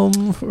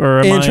film?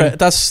 Or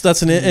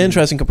that's an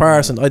interesting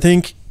comparison. I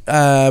think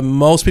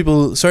most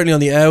people, certainly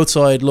on the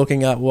outside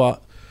looking at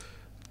what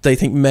they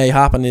think may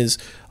happen, is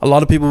a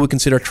lot of people would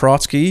consider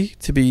Trotsky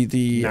to be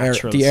the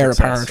heir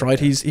apparent, right?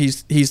 Yeah.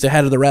 He's the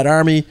head of the Red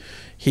Army.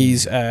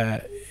 He's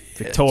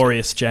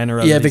victorious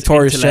general. Yeah,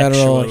 victorious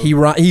general.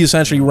 He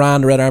essentially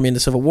ran the Red Army in the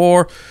Civil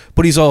War,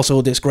 but he's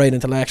also this great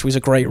intellectual. He's a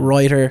great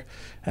writer.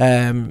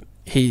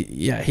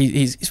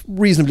 He's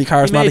reasonably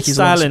charismatic. He made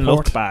Stalin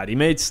look bad. He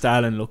made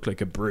Stalin look like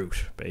a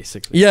brute,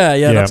 basically.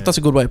 Yeah. That's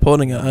a good way of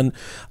putting it. And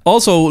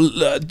also,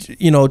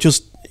 you know,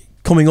 just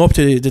coming up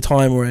to the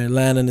time where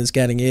Lenin is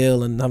getting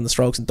ill and having the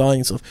strokes and dying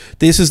and stuff,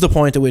 this is the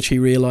point at which he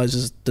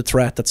realizes the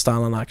threat that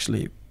Stalin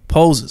actually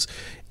poses.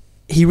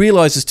 He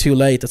realizes too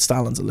late that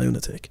Stalin's a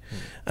lunatic,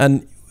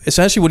 and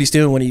essentially what he's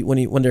doing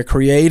when they're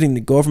creating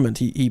the government,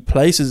 he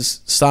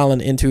places Stalin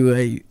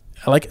into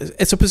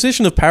it's a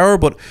position of power,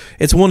 but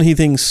it's one he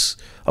thinks,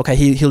 okay,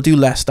 he'll do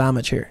less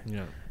damage here.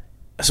 Yeah.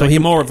 So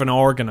he's more of an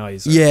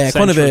organizer. Yeah,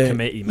 kind of a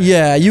committee man.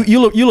 Yeah,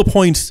 you'll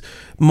appoint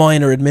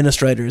minor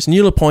administrators, and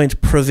you'll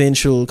appoint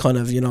provincial kind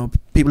of, you know,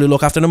 people who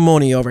look after the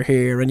money over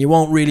here, and you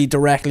won't really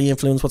directly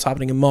influence what's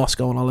happening in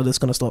Moscow and all of this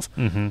kind of stuff.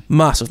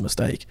 Massive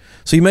mistake.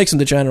 So he makes him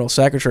the general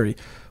secretary.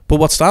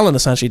 But what Stalin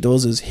essentially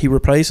does is he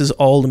replaces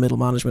all the middle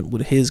management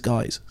with his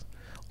guys.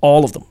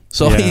 All of them.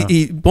 So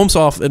he bumps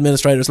off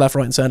administrators left,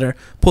 right and centre,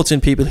 puts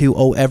in people who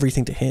owe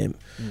everything to him.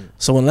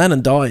 So when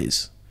Lenin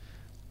dies,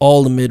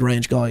 all the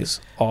mid-range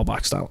guys all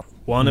back Stalin.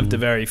 One of the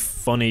very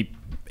funny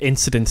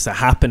incidents that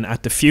happened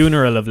at the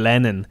funeral of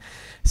Lenin,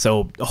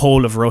 so the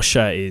whole of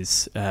Russia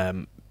is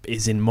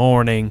in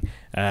mourning.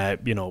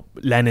 You know,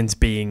 Lenin's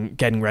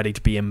getting ready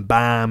to be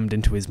embalmed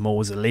into his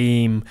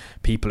mausoleum.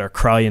 People are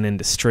crying in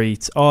the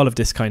streets, all of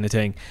this kind of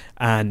thing.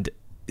 And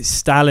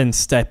Stalin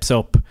steps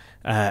up,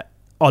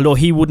 although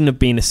he wouldn't have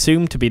been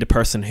assumed to be the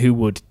person who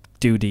would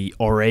do the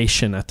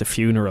oration at the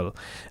funeral.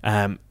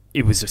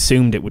 It was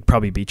assumed it would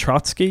probably be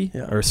Trotsky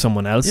or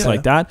someone else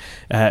like that.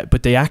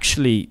 But they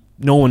actually,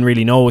 no one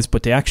really knows,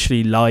 but they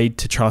actually lied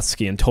to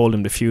Trotsky and told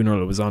him the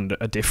funeral was on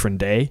a different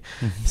day.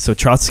 So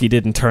Trotsky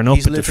didn't turn up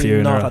at the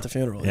funeral. Not at the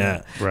funeral.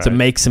 Yeah. Right. So it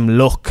makes him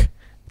look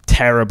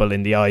terrible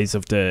in the eyes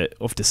of the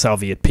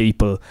Soviet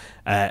people.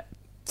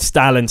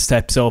 Stalin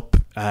steps up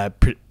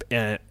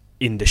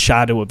in the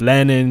shadow of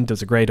Lenin,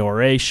 does a great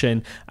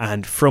oration,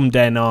 and from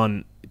then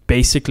on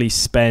basically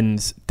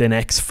spends the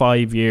next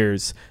 5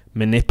 years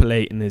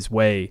manipulating his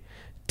way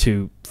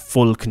to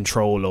full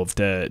control of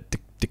the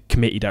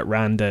committee that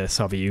ran the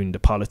Soviet Union, the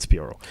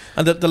Politburo.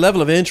 And the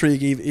level of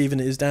intrigue even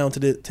is down to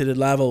the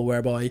level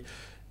whereby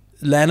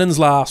Lenin's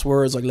last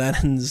words, like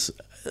Lenin's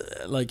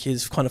like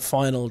his kind of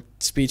final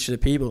speech to the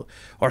people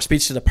or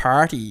speech to the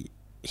party,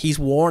 he's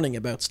warning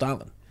about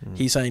Stalin.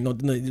 He's saying, "No,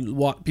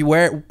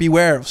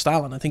 beware of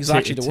Stalin." I think it's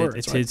actually the words.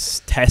 It's right?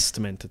 his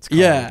testament. It's called.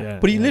 Yeah,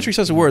 but he literally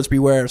says the words,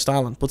 "Beware of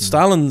Stalin." But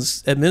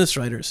Stalin's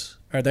administrators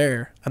are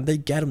there, and they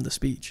get him the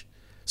speech,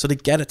 so they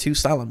get it to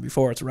Stalin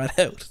before it's read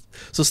out.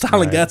 So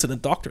Stalin gets it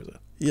and doctors it.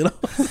 You know,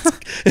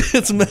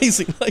 it's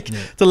amazing. Like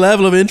the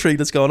level of intrigue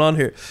that's going on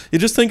here. You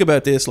just think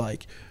about this.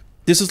 Like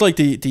this is like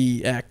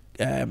the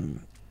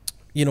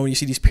you know, when you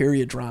see these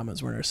period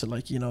dramas where it's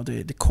like, you know,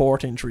 the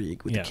court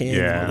intrigue with the king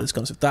and all this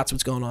kind of stuff. That's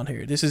what's going on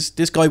here.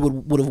 This guy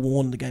would have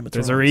won the Game of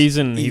Thrones. There's a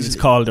reason he was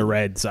called the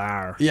Red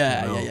Tsar.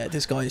 Yeah.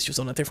 This guy is just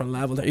on a different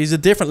level. He's a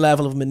different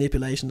level of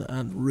manipulation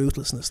and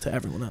ruthlessness to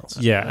everyone else.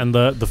 Yeah, and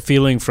the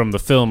feeling from the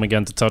film,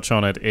 again, to touch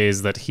on it,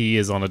 is that he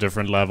is on a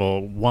different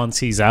level. Once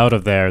he's out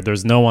of there,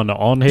 there's no one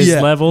on his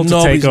level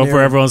to take over.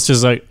 Everyone's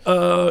just like,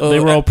 they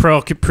were all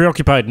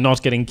preoccupied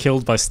not getting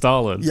killed by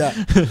Stalin. Yeah,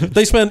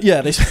 they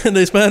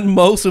spend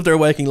most of their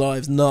waking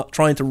lives not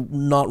trying to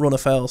not run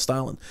afoul of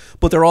Stalin,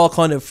 but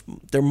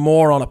they're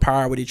more on a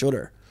par with each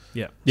other.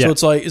 Yeah.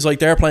 So it's like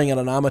they're playing at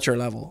an amateur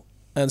level,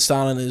 and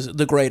Stalin is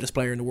the greatest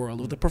player in the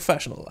world at the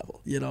professional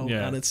level. You know,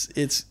 and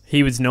it's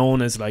he was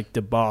known as like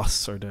the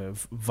boss or the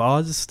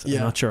Vozd. I'm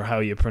not sure how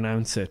you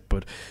pronounce it,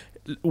 but.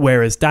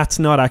 Whereas that's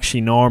not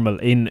actually normal.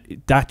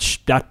 In that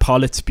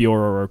Politburo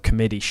or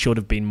committee should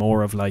have been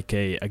more of like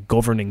a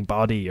governing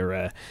body,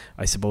 or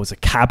I suppose a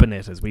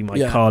cabinet, as we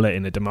might call it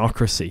in a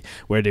democracy,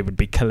 where they would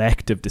be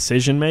collective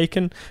decision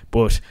making.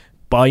 But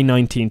by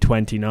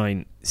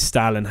 1929,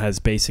 Stalin has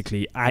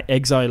basically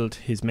exiled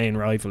his main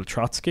rival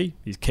Trotsky.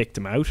 He's kicked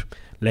him out.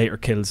 Later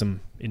kills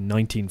him in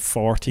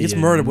 1940. He gets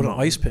murdered with an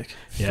ice pick.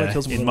 Yeah,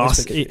 kills him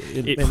with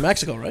in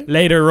Mexico, right?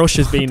 Later,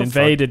 Russia's been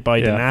invaded by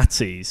the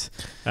Nazis,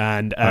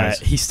 and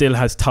he still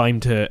has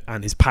time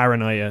and his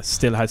paranoia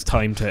still has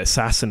time to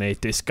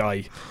assassinate this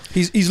guy.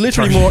 He's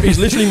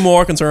literally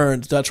more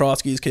concerned that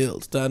Trotsky is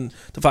killed than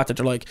the fact that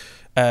they're like,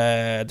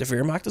 the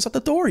Wehrmacht is at the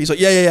door. He's like,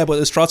 yeah, but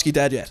is Trotsky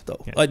dead yet,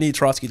 though? I need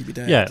Trotsky to be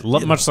dead. Yeah,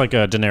 much like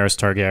a Daenerys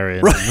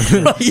Targaryen.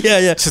 Right.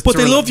 Yeah. But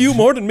they love you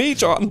more than me,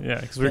 John.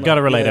 Yeah, because we've got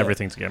to relate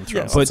everything to Game of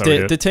Thrones. But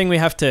the thing we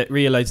have to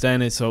realise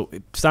then is, so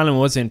Stalin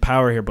was in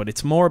power here, but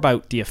it's more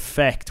about the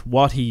effect,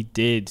 what he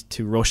did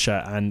to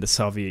Russia and the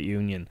Soviet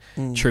Union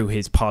through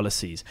his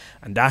policies.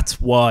 And that's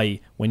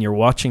why, when you're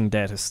watching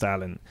Death of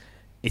Stalin,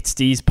 it's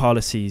these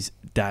policies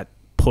that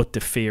put the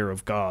fear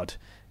of God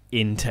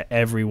into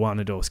every one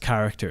of those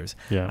characters.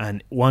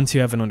 And once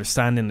you have an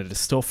understanding of the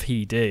stuff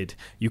he did,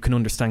 you can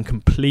understand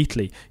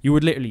completely. You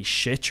would literally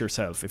shit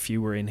yourself if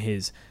you were in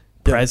his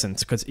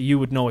presence, because you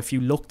would know if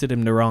you looked at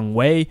him the wrong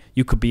way,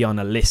 you could be on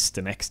a list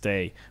the next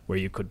day where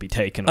you could be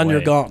taken away. And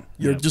you're gone.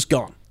 You're just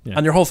gone.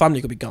 And your whole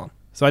family could be gone.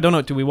 So I don't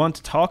know, do we want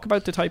to talk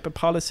about the type of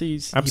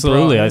policies?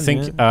 Absolutely. I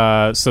think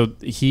so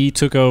he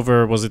took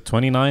over, was it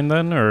 29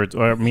 then? Or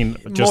I mean,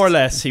 just more or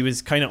less, he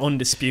was kind of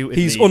undisputed.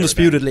 He's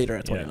undisputed leader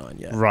at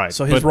 29, Right.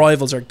 So his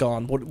rivals are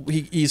gone. But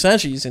he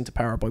essentially is into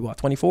power by what,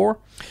 24?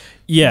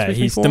 Yeah,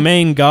 he's the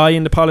main guy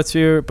in the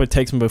Politburo, but it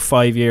takes him about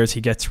 5 years. He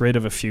gets rid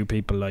of a few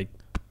people like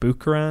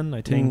Bukharin,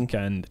 I think,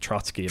 and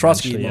Trotsky.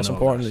 Trotsky, most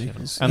importantly.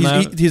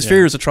 His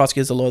fear is that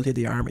Trotsky has the loyalty of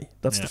the army.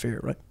 That's the fear,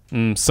 right?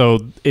 So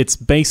it's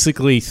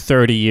basically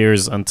 30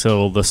 years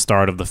until the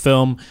start of the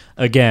film.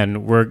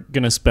 Again, we're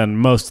going to spend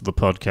most of the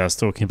podcast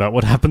talking about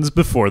what happens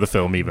before the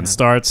film even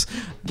starts.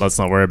 Let's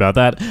not worry about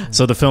that.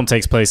 So the film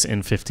takes place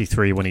in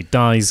 53 when he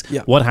dies.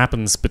 What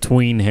happens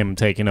between him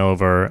taking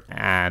over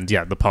and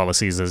the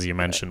policies, as you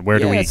mentioned? Where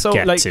do we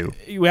get to?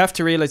 We have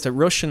to realize that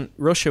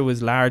Russia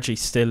was largely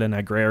still an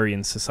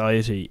agrarian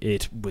society.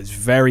 It was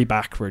very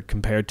backward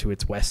compared to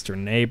its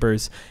western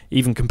neighbors,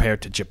 even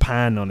compared to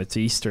Japan on its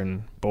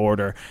eastern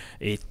border.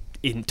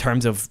 In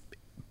terms of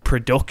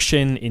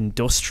production,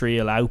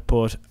 industrial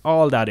output,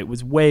 all that, it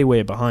was way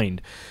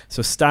behind.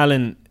 So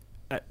Stalin's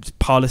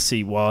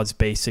policy was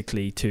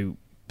basically to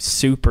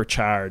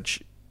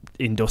supercharge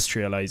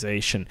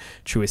industrialization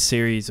through a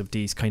series of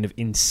these kind of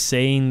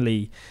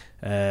insanely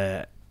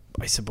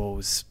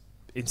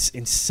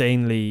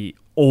insanely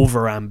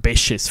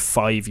over-ambitious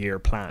 5-year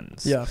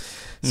plans.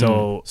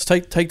 So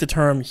take the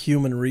term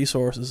human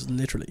resources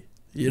literally.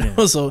 You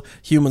know, so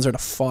humans are the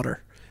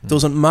fodder.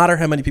 Doesn't matter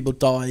how many people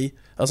die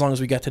as long as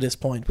we get to this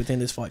point within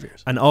this 5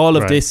 years. And all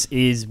of this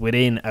is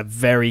within a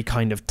very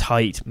kind of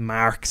tight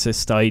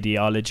Marxist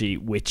ideology,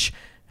 which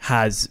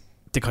has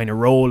the kind of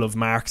role of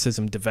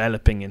Marxism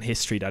developing in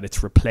history, that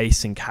it's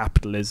replacing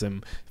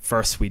capitalism.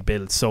 First we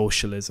build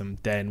socialism,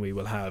 then we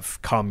will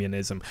have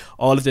communism.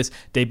 All of this,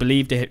 they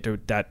believed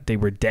that they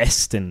were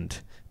destined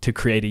to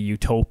create a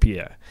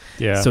utopia.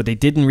 So they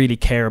didn't really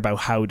care about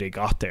how they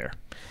got there.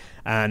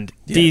 And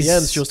the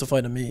ends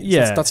justify the means.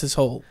 That's his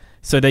whole...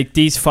 So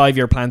these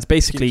 5-year plans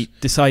basically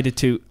decided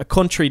to, a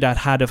country that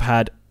had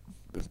had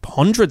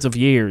hundreds of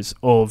years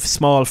of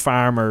small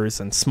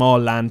farmers and small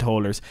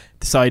landholders,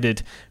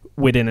 decided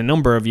within a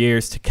number of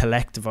years to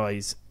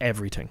collectivize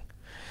everything.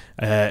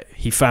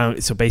 He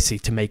found, so basically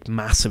to make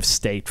massive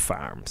state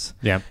farms.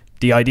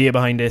 The idea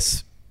behind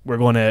this, we're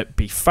going to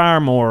be far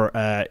more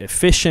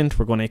efficient.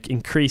 We're going to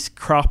increase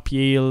crop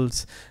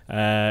yields.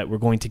 We're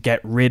going to get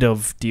rid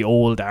of the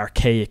old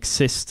archaic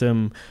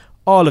system.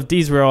 All of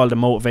these were all the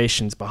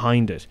motivations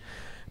behind it.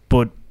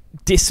 But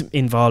this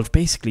involved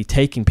basically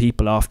taking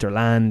people off their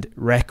land,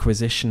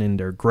 requisitioning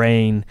their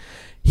grain.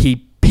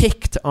 He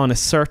picked on a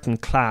certain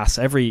class.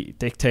 Every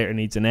dictator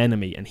needs an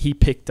enemy, and he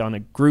picked on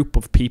a group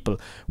of people,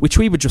 which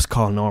we would just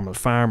call normal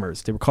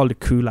farmers. They were called the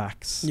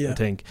kulaks, I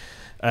think.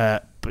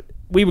 But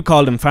we would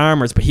call them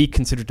farmers, but he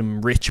considered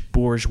them rich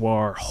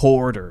bourgeois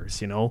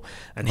hoarders, you know,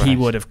 and he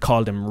would have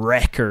called them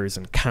wreckers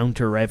and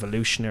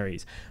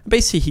counter-revolutionaries.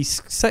 Basically,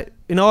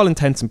 in all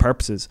intents and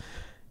purposes,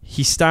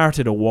 he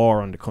started a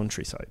war on the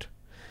countryside.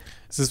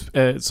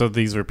 So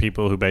these were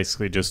people who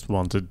basically just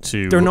wanted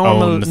to. They're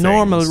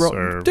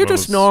they're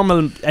just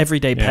normal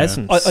everyday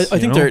peasants. I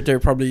think they're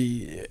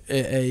probably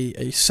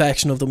a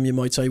section of them, you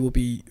might say, would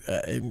be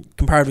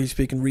comparatively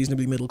speaking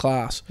reasonably middle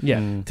class. Yeah.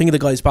 Think of the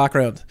guy's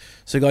background.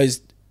 So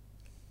guys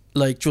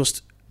like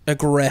just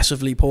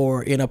aggressively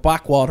poor in a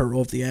backwater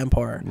of the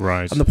empire.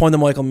 Right. And the point that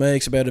Michael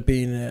makes about it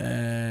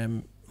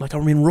being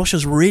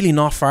Russia's really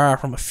not far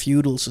from a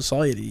feudal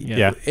society.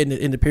 Yeah.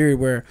 In the period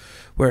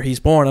where he's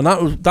born, and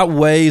that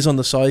weighs on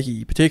the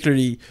psyche,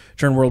 particularly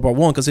during World War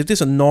One, because if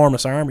this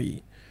enormous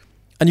army,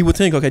 and you would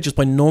think, okay, just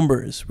by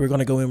numbers, we're going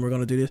to go in, we're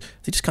going to do this.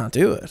 They just can't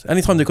do it.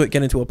 Anytime they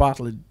get into a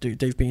battle,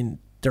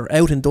 they're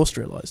out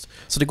industrialized.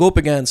 So they go up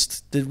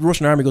against the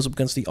Russian army goes up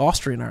against the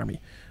Austrian army.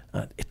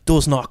 It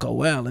does not go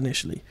well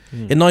initially.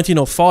 In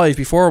 1905,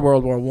 before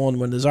World War One,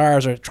 when the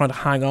Tsars are trying to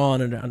hang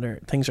on and their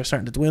things are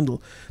starting to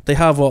dwindle, they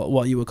have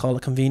what you would call a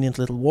convenient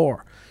little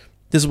war.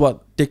 This is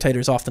what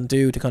dictators often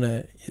do to kind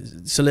of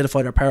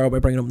solidify their power by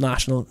bringing up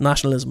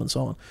nationalism and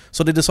so on.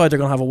 So they decide they're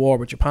going to have a war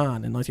with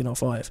Japan in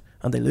 1905,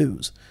 and they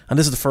lose. And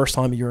this is the first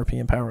time a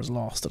European power has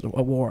lost a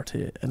war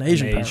to an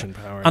Asian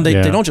power. And they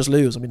don't just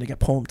lose. I mean, they get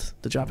pumped.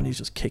 The Japanese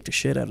just kick the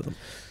shit out of them.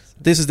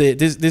 This is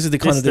the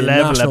kind of the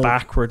level national, of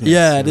backwardness.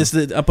 Yeah,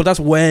 but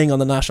that's weighing on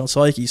the national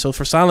psyche. So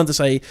for Stalin to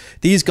say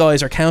these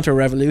guys are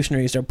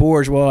counter-revolutionaries, they're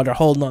bourgeois, they're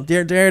holding on,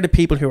 they're the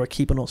people who are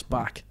keeping us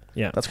back.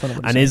 Yeah, that's kind of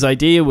what and his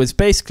idea was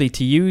basically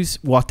to use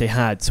what they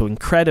had, so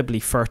incredibly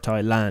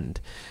fertile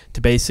land,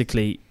 to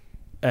basically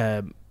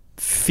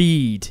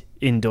feed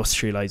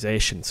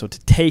industrialization. So to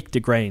take the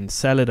grain,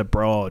 sell it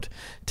abroad,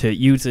 to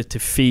use it to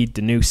feed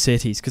the new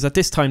cities, because at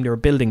this time they were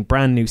building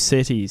brand new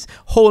cities,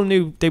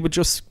 they would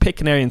just pick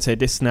an area and say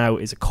this now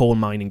is a coal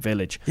mining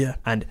village,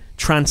 and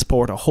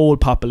transport a whole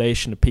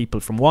population of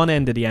people from one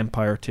end of the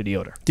empire to the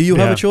other. Do you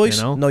have a choice?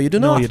 You know? No, you do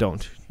not. No, you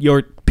don't.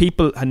 Your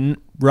people and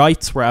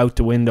rights were out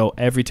the window.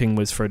 Everything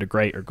was for the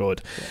greater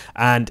good.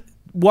 And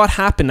what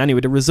happened anyway,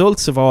 the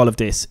results of all of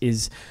this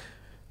is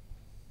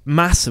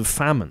massive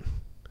famine.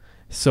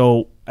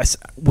 So,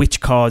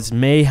 which caused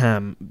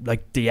mayhem.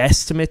 Like the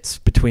estimates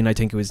between, I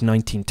think it was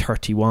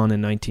 1931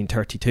 and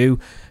 1932,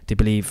 they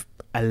believe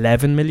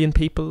 11 million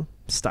people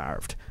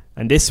starved.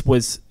 And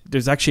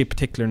there's actually a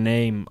particular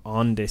name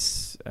on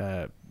this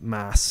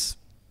mass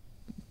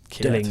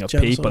killing of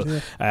people.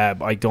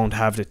 I don't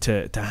have it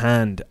to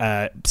hand,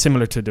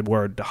 similar to the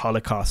word the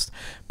Holocaust,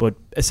 but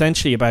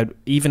essentially about,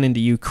 even in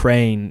the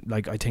Ukraine,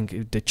 like I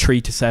think the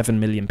 3 to 7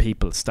 million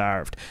people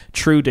starved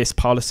through this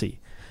policy.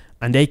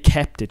 And they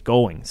kept it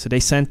going. So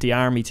they sent the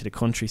army to the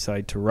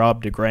countryside to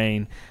rob the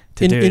grain.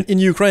 In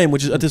Ukraine,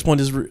 which is, at this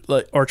point is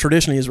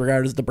traditionally is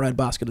regarded as the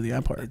breadbasket of the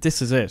empire.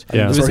 This is it.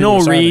 Yeah. There was no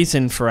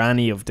reason for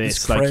any of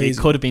this. Like it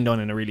could have been done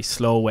in a really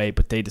slow way,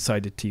 but they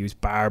decided to use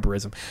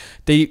barbarism.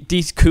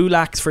 These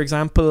kulaks, for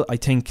example, I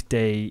think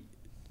they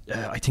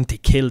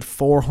killed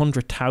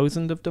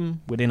 400,000 of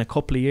them within a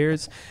couple of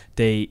years.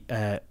 They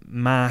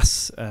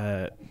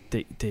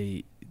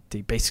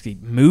they basically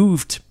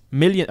moved a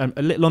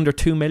little under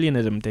 2 million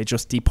of them. They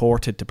just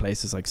deported to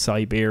places like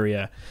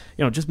Siberia,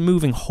 just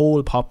moving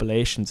whole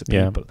populations of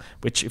people,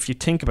 which if you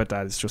think about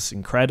that, is just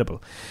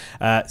incredible.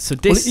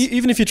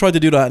 Even if you tried to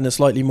do that in a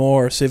slightly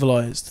more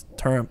civilized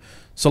term,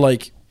 so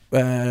like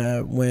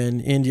when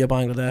India,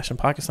 Bangladesh and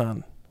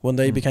Pakistan, when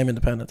they became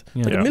independent, a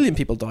million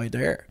people died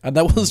there, and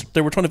that was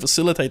they were trying to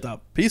facilitate that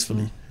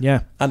peacefully.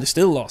 And they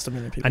still lost 1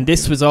 million people. And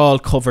this was all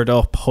covered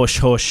up, hush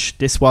hush.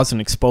 This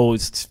wasn't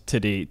exposed to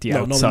the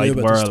outside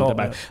world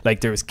about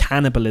like there was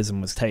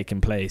cannibalism was taking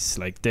place.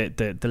 Like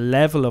the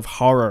level of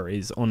horror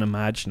is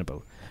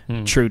unimaginable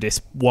through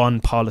this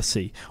one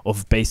policy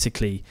of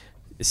basically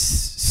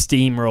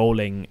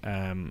steamrolling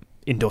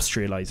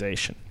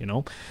industrialization,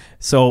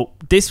 so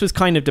this was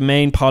kind of the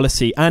main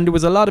policy, and there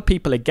was a lot of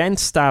people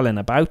against Stalin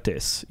about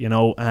this,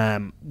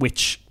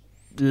 which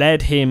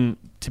led him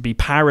to be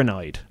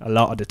paranoid a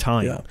lot of the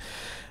time.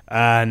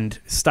 And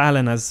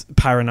Stalin, as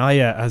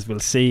paranoia, as we'll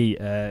see,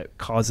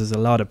 causes a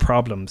lot of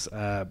problems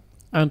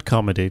and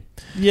comedy.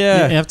 You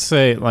have to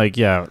say,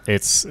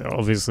 it's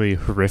obviously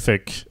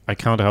horrific. I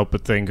can't help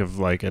but think of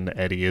like an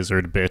Eddie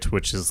Izzard bit,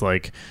 which is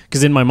like,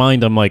 because in my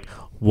mind I'm like,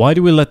 why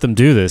do we let them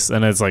do this?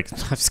 And it's like,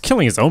 he's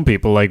killing his own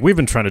people. Like, we've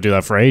been trying to do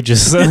that for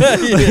ages.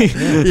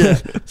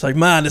 It's like,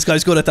 man, this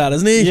guy's good at that,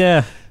 isn't he?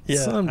 Yeah.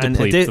 Some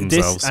deplete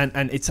themselves.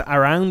 And it's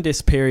around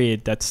this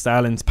period that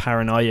Stalin's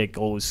paranoia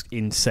goes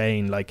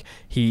insane. Like,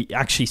 he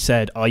actually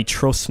said, I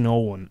trust no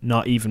one,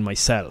 not even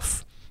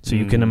myself. So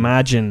you can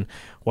imagine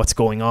what's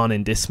going on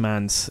in this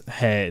man's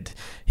head.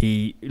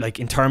 He, like,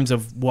 in terms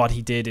of what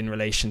he did in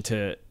relation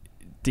to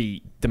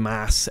the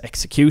mass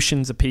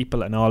executions of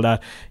people and all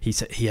that, he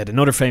said, he had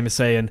another famous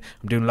saying,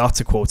 I'm doing lots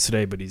of quotes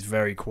today, but he's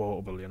very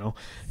quotable,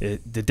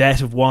 the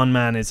death of one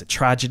man is a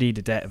tragedy,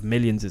 the death of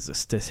millions is a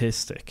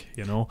statistic,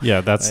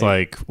 that's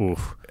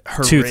oof.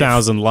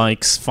 2,000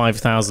 likes,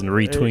 5,000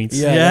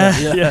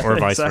 retweets. Or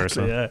vice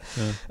versa.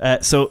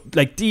 So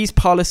like these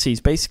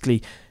policies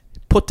basically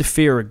put the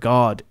fear of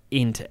God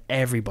into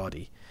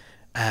everybody,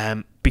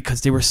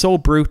 because they were so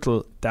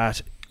brutal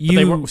that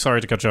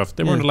sorry to cut you off.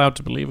 They weren't allowed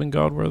to believe in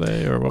God, were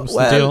they? Or what was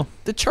the deal?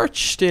 The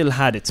church still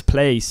had its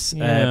place,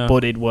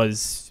 but it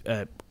was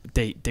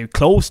they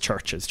closed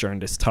churches during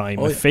this time.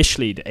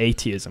 Officially, the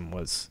atheism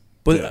was.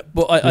 But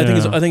I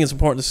think it's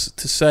important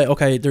to say,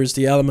 okay, there's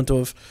the element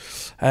of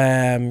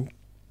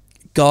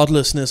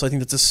godlessness. I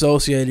think that's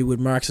associated with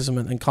Marxism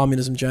and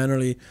communism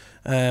generally.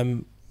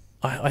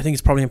 I think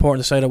it's probably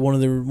important to say that one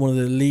of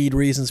the lead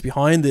reasons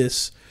behind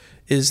this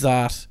is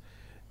that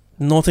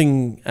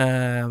nothing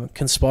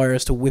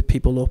conspires to whip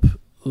people up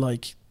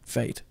like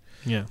faith.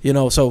 Yeah,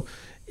 so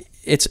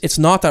it's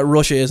not that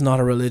Russia is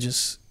not a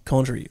religious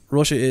country.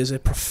 Russia is a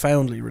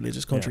profoundly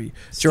religious country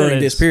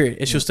during this period.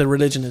 It's just that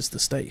religion is the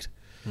state.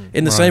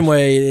 In the same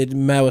way in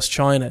Maoist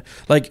China,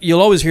 like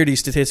you'll always hear these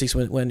statistics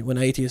when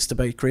atheists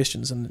debate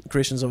Christians, and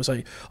Christians always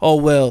say, oh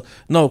well,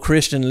 no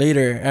Christian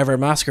leader ever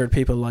massacred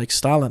people like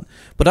Stalin.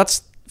 But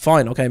that's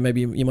fine, okay,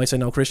 maybe you might say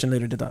no Christian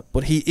leader did that,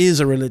 but he is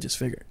a religious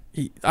figure.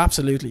 He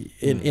absolutely,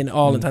 in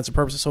all intents and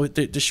purposes. So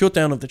the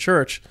shutdown of the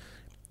church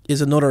is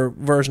another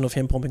version of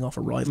him pumping off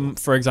a rival.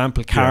 For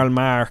example, Karl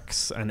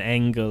Marx and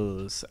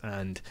Engels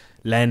and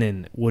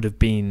Lenin would have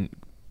been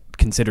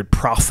considered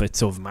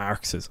prophets of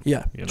Marxism.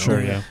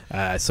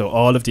 So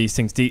all of these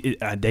things,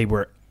 they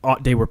were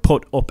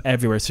put up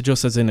everywhere. So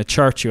just as in a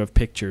church you have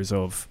pictures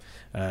of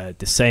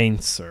the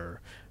saints or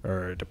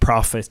the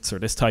prophets or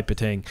this type of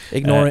thing,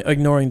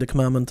 ignoring the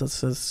commandment that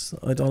says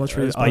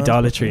idolatry is bad.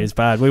 Idolatry is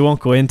bad. We won't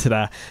go into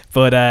that,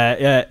 but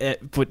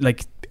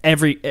like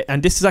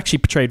and this is actually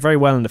portrayed very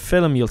well in the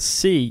film. You'll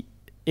see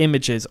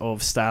images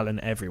of Stalin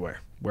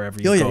everywhere, wherever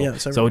you go.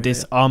 So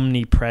this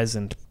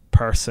omnipresent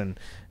person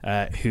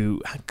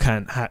who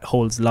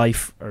holds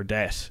life or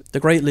death. The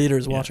great leader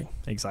is watching.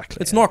 Exactly.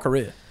 It's North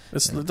Korea.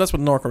 That's what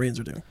North Koreans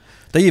are doing.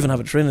 They even have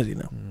a trinity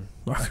now.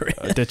 North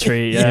Korea. The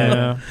tree.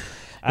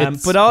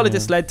 But all of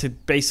this led to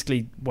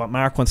basically what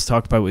Mark wants to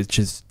talk about, which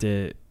is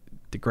the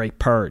Great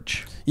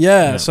Purge.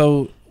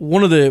 So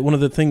one of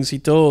the things he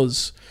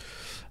does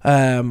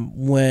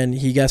when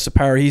he gets to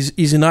power,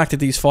 he's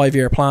enacted these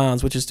 5-year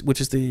plans, which is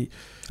the.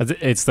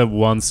 It's the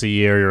once a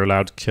year you're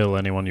allowed to kill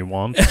anyone you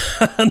want.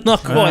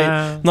 Not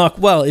quite. Not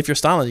well. If you're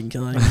Stalin, you can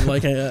kill anyone.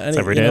 Like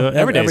every day.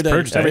 Every day is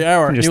purge day. Every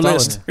hour. New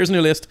list. Here's a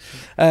new list.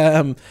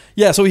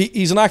 So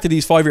he's enacted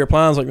these 5-year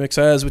plans, like Mick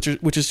says,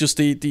 which is just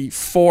the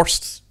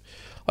forced,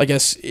 I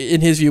guess,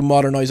 in his view,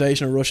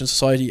 modernization of Russian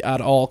society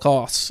at all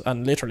costs,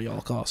 and literally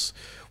all costs.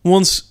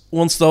 Once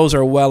those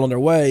are well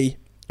underway,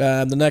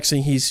 the next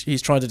thing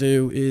he's trying to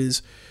do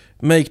is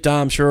make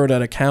damn sure that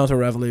a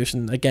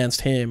counter-revolution against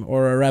him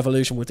or a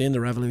revolution within the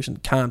revolution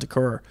can't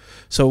occur.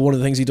 So one of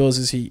the things he does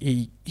is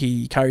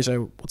he carries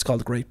out what's called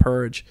the Great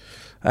Purge.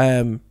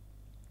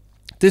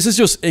 This is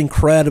just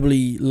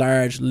incredibly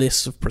large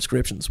lists of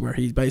prescriptions where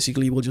he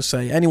basically will just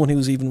say anyone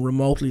who's even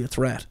remotely a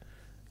threat,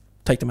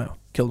 take them out,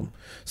 kill them.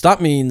 So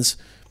that means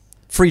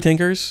free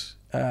thinkers,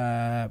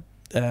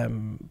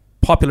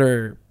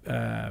 popular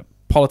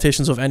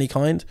politicians of any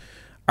kind,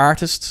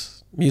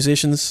 artists,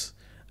 musicians,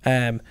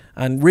 and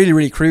really,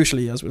 really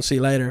crucially, as we'll see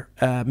later,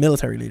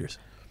 military leaders.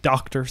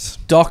 Doctors,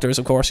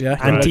 of course, yeah.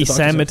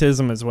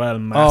 Anti-Semitism as well,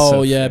 massive.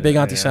 Oh, yeah, big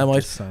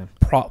anti-Semite,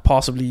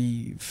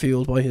 possibly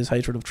fueled by his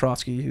hatred of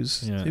Trotsky, he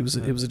was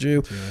a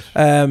Jew.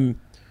 Kind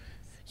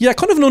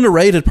of an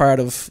underrated part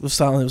of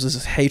Stalin was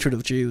his hatred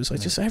of Jews.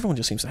 Everyone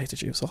just seems to hate the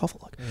Jews. So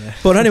awful.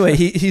 But anyway,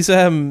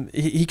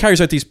 he carries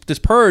out this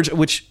purge,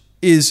 which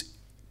is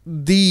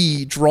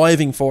the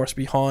driving force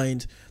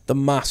behind the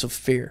massive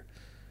fear.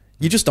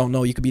 You just don't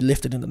know. You could be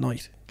lifted in the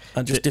night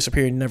and just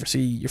disappear and never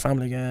see your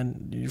family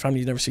again. Your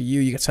family never see you.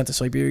 You get sent to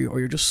Siberia, or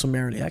you're just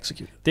summarily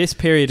executed. This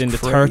period in the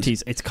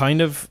 30s, it's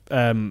kind of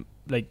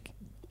like,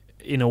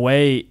 in a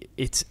way,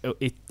 it's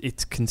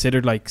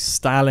considered like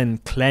Stalin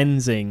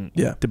cleansing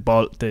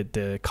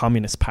the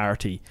Communist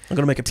Party. I'm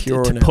going to make it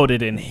pure to put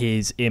it in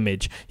his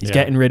image. He's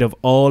getting rid of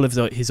all of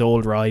his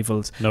old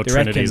rivals. No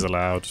trinities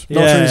allowed.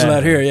 No trinities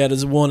allowed here. Yeah,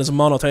 there's one is a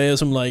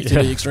monotheism, like to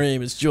the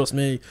extreme. It's just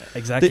me.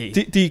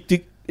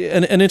 Exactly.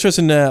 An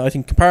interesting, I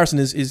think, comparison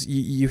is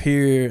you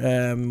hear,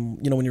 when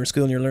you're in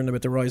school and you're learning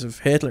about the rise of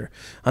Hitler,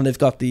 and they've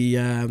got the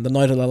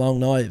Night of the Long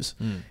Knives.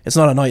 It's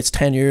not a night; it's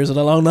 10 years of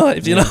the Long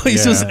Knives.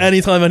 It's just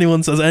anytime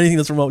anyone says anything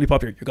that's remotely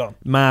popular, you're gone.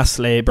 Mass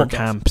labor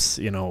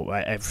camps,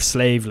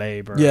 slave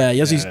labor. Yeah, he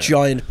has these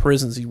giant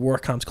prisons, these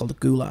work camps called the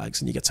gulags,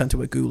 and you get sent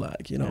to a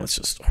gulag. It's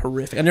just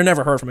horrific, and you're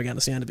never heard from again.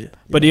 That's the end of it.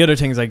 But the other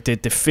things, like the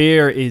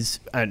fear is,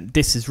 and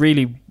this is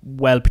really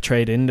well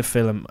portrayed in the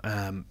film,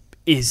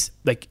 is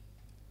like.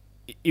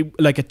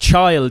 Like a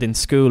child in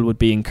school would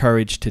be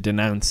encouraged to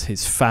denounce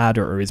his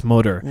father or his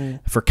mother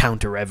for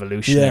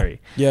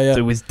counter-revolutionary. So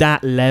it was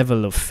that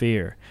level of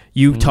fear.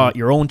 You taught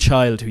your own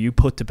child, who you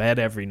put to bed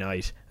every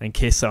night and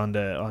kiss on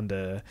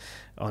the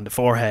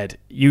forehead.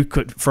 You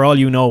could, for all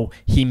you know,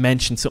 he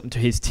mentioned something to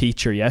his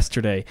teacher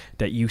yesterday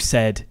that you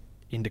said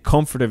in the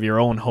comfort of your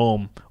own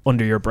home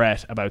under your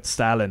breath about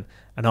Stalin,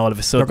 and all of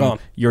a sudden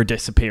you're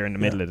disappearing in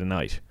the middle of the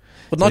night.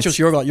 But not just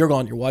you're gone,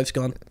 your wife's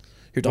gone.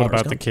 Your daughter's what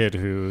about gone. the kid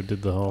who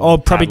did the whole... Oh,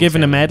 probably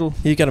given a medal.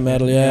 You get a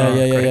medal,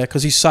 yeah,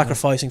 because he's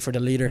sacrificing for the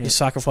leader. He's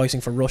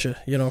sacrificing for Russia,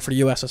 for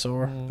the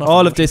USSR.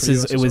 All of this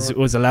it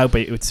was allowed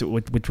by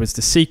which was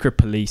the secret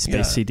police,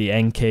 basically the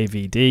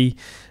NKVD,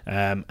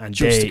 and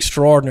just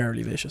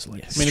extraordinarily vicious.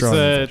 Like, I mean,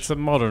 it's a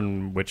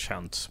modern witch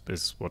hunt,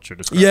 is what you're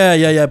describing.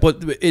 Yeah.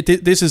 But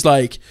this is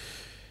like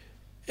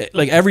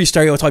every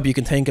stereotype you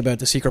can think about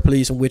the secret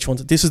police and which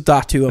ones. This is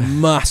that to a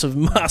massive,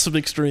 massive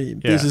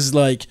extreme. Yeah. This is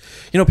like,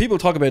 people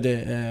talk about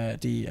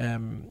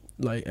Putin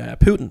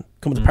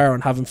coming to power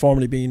and having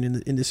formerly been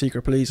in the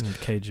secret police,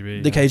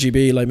 KGB. The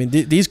KGB. Like, I mean,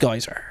 these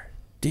guys are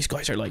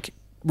like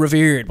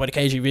revered by the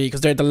KGB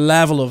because they're the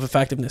level of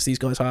effectiveness these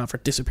guys have for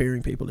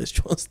disappearing people is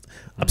just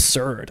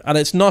absurd. And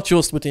it's not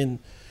just within,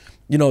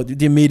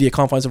 the immediate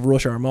confines of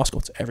Russia or Moscow.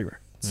 It's everywhere.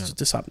 This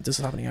is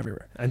happening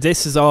everywhere. And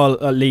this is all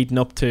leading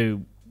up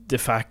to the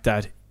fact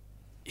that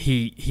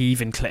he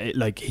even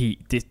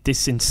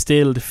this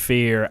instilled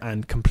fear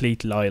and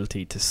complete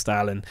loyalty to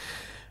Stalin,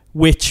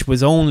 which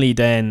was only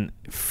then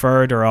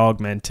further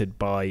augmented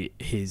by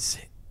his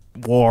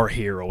war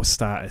hero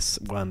status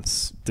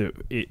once the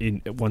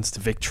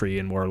victory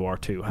in World War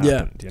II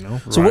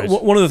happened. So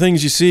one of the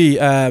things you see,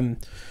 a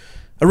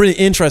really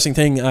interesting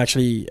thing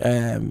actually,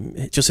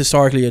 just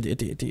historically at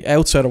the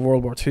outset of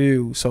World War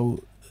II.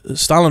 So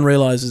Stalin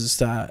realizes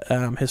that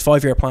his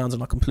 5-year plans are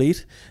not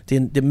complete.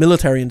 The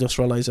military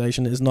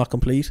industrialization is not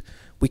complete.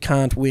 We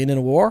can't win in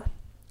a war.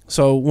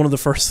 So one of the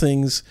first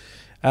things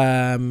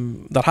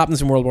that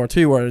happens in World War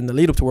II, or in the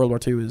lead up to World War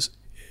II, is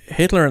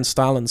Hitler and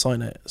Stalin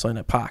sign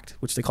a pact,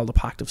 which they call the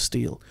Pact of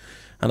Steel.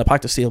 And the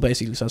Pact of Steel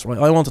basically says, right,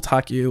 I won't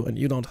attack you and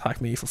you don't attack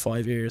me for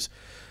 5 years.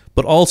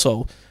 But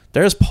also,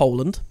 there's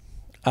Poland,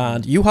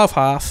 and you have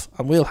half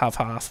and we'll have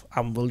half,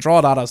 and we'll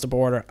draw that as the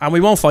border, and we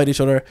won't fight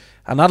each other,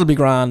 and that'll be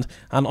grand.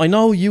 And I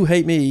know you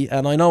hate me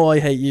and I know I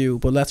hate you,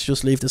 but let's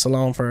just leave this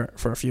alone for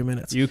a few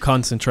minutes. You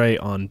concentrate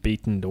on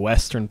beating the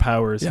Western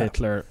powers,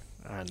 Hitler,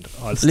 and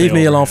I'll leave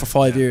me alone for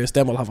 5 years,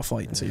 then we'll have a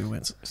fight and see who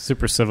wins.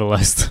 Super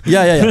civilized.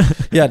 Yeah.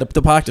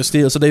 The Pact of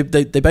Steel. So they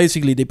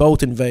basically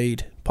both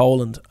invade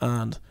Poland,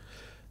 and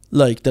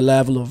like the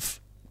level of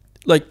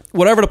like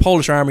whatever the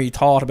Polish army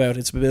thought about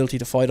its ability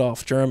to fight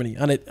off Germany,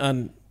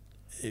 and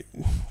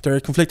there are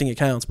conflicting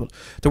accounts, but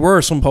there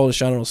were some Polish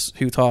generals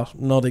who thought,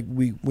 no,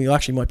 we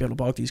actually might be able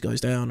to bog these guys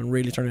down and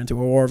really turn it into a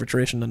war of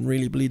attrition and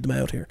really bleed them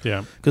out here.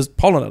 Yeah, because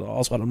Poland had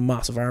also had a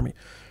massive army,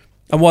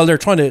 and while they're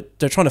trying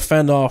to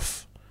fend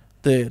off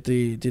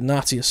the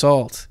Nazi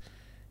assault,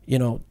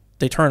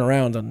 they turn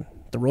around and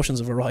the Russians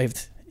have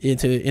arrived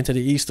into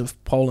the east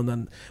of Poland,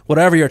 and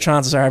whatever your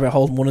chances are about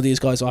holding one of these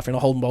guys off, you're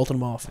not holding both of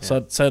them off.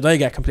 Yeah. So they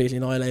get completely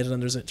annihilated,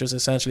 and there's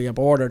essentially a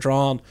border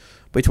drawn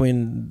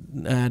between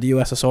the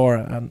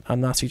USSR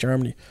and Nazi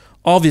Germany.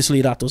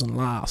 Obviously, that doesn't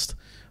last,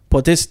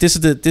 but this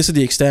is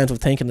the extent of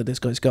thinking that this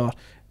guy's got.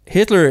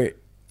 Hitler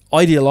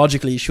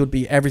ideologically should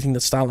be everything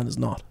that Stalin is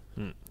not.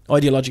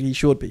 Ideologically, he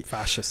should be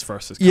fascist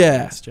versus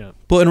communist. Yeah,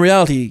 but in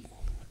reality,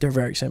 they're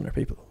very similar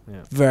people.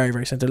 Yeah. Very,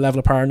 very similar. The level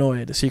of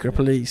paranoia, the secret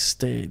police,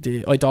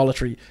 the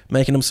idolatry,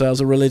 making themselves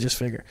a religious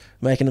figure,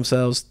 making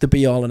themselves the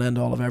be all and end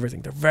all of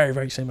everything. They're very,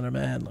 very similar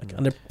men,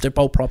 and they're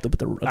both propped up at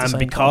the same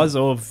because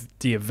time. of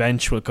the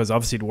eventual, because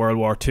obviously the World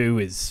War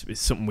II is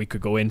something we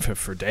could go in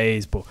for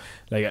days, but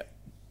like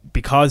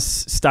because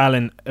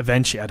Stalin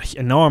eventually had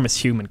enormous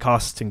human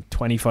costing,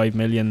 25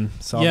 million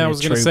Soviet I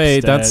was going to say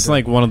that's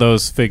like one of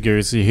those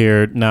figures you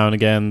hear now and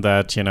again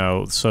that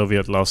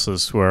Soviet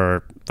losses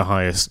were the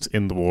highest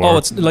in the war. Oh,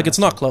 it's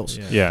not close.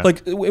 Yeah.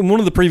 Like in one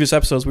of the previous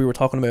episodes we were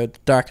talking about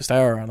Darkest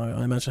Hour, and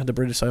I mentioned the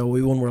British say, "Oh,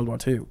 we won World War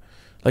II."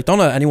 Like, don't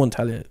let anyone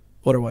tell you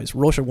otherwise.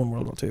 Russia won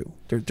World War II.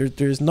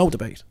 There's no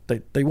debate.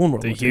 They won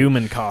World War II. The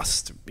human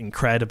cost,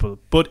 incredible.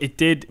 But it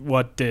did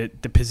what the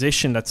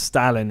position that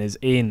Stalin is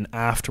in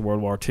after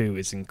World War II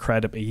is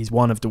incredible. He's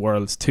one of the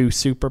world's 2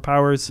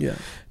 superpowers. Yeah.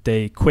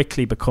 They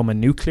quickly become a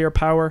nuclear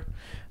power.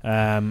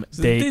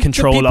 They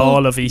control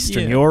all of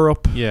Eastern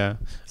Europe. Yeah.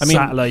 I mean,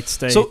 satellite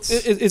states. So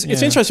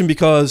it's interesting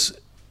because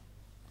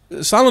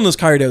Stalin has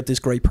carried out this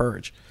great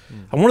purge.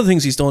 And one of the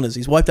things he's done is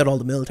he's wiped out all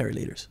the military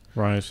leaders.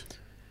 Right.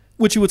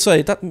 Which you would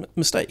say that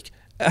mistake.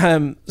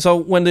 So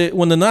when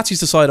the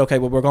Nazis decide, okay,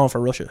 well, we're going for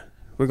Russia,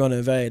 we're going to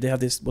invade. They have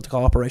this what they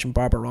call Operation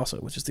Barbarossa,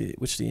 which is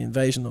the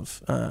invasion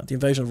of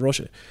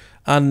Russia,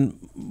 and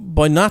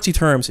by Nazi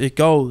terms, it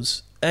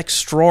goes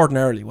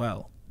extraordinarily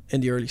well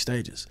in the early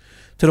stages,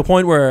 to the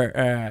point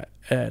where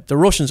the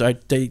Russians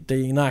they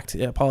enact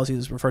a policy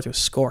that's referred to as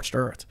scorched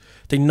earth.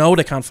 They know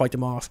they can't fight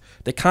them off.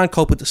 They can't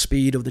cope with the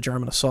speed of the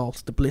German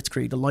assault, the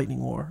Blitzkrieg, the lightning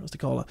war, as they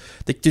call it.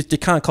 They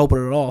can't cope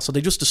with it at all. So they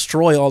just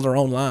destroy all their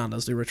own land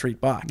as they retreat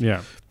back.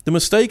 Yeah. The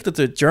mistake that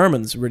the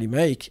Germans really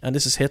make, and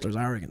this is Hitler's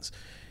arrogance,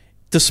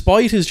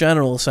 despite his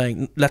generals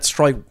saying, let's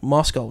strike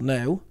Moscow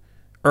now,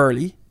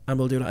 early, and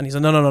we'll do that. And he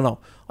said, no.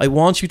 I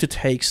want you to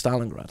take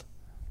Stalingrad,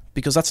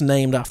 because that's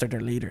named after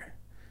their leader.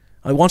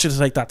 I want you to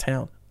take that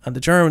town. And the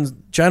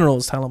German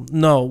generals tell him,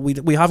 no, we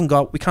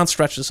can't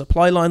stretch the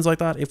supply lines like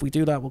that. If we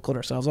do that, we'll cut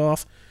ourselves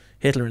off.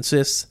 Hitler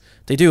insists.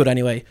 They do it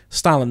anyway.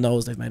 Stalin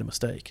knows they've made a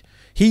mistake.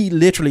 He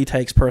literally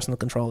takes personal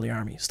control of the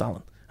army,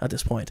 Stalin, at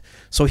this point.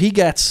 So he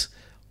gets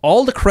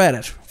all the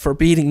credit for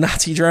beating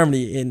Nazi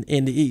Germany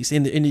in the East,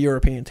 in the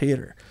European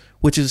theatre,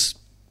 which is,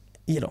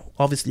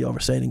 obviously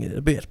overstating it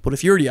a bit. But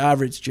if you're the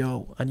average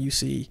Joe and you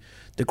see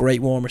the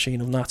great war machine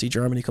of Nazi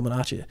Germany coming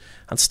at you,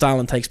 and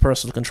Stalin takes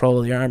personal control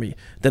of the army,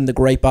 then the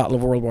Great Battle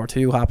of World War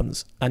II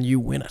happens, and you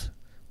win it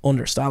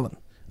under Stalin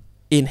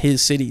in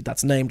his city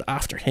that's named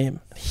after him.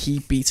 He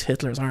beats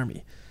Hitler's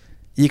army.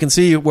 You can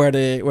see where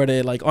they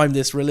like, I'm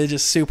this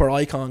religious super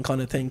icon kind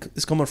of thing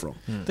is coming from.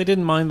 They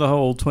didn't mind the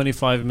whole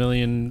 25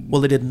 million.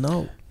 Well, they didn't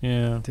know.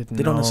 Yeah,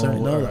 they don't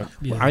necessarily know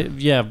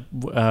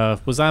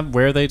that. Was that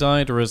where they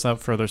died, or is that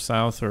further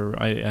south? Or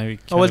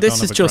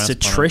this is just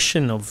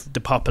attrition of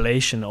the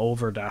population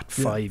over that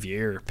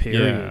 5-year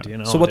period.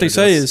 Yeah. So what they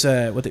say is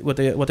what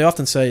they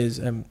often say is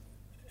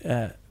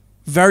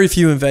very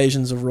few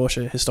invasions of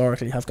Russia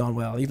historically have gone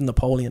well. Even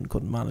Napoleon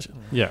couldn't manage it.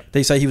 Yeah,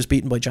 they say he was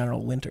beaten by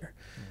General Winter.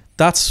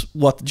 That's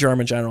what the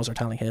German generals are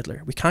telling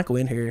Hitler. We can't go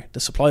in here. The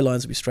supply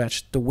lines will be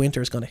stretched. The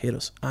winter is going to hit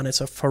us. And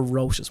it's a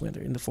ferocious winter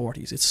in the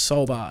 40s. It's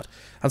so bad.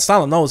 And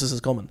Stalin knows this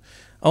is coming.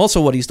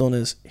 Also, what he's done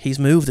is he's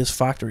moved his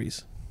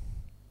factories.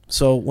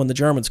 So when the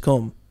Germans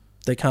come,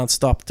 they can't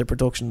stop the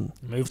production.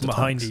 Moved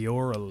behind the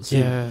Urals.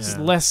 Yeah.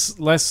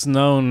 Less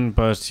known,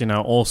 but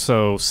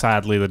also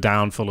sadly the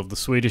downfall of the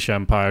Swedish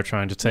Empire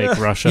trying to take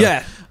Russia.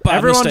 Yeah,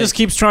 everyone just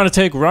keeps trying to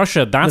take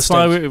Russia. That's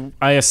why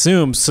I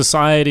assume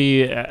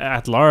society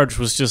at large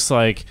was just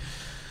like,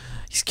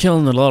 he's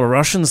killing a lot of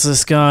Russians,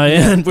 this guy,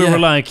 and we were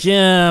like,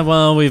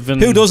 we've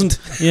been, who doesn't?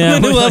 Yeah,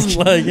 who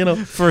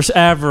hasn't?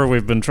 Forever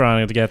we've been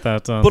trying to get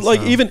that done.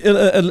 But even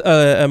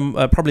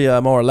probably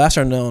a more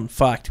lesser known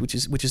fact, which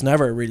is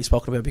never really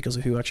spoken about because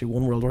of who actually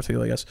won World War II,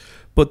 I guess.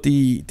 But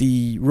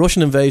the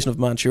Russian invasion of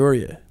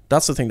Manchuria,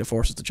 that's the thing that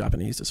forces the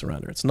Japanese to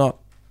surrender. It's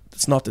not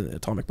the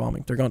atomic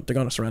bombing. They're going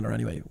to surrender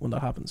anyway when that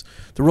happens.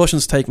 The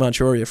Russians take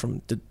Manchuria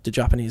from the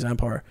Japanese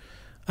Empire.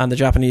 And the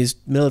Japanese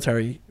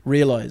military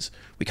realise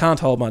we can't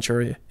hold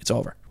Manchuria. It's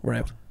over. We're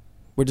out.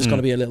 We're just going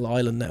to be a little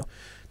island now.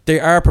 They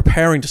are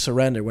preparing to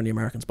surrender when the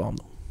Americans bomb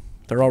them.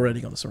 They're already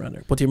going to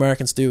surrender. But the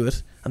Americans do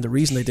it, and the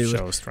reason they do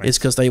it is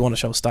because they want to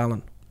show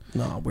Stalin,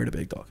 no, we're the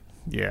big dog.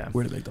 Yeah.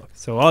 We're the big dog.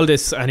 So all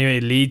this anyway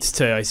leads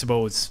to, I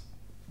suppose,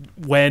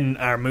 when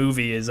our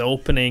movie is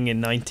opening in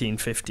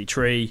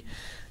 1953,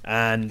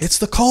 and it's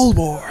the Cold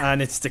War.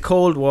 And it's the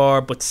Cold War,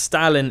 but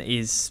Stalin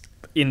is,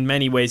 in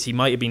many ways, he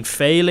might have been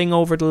failing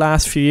over the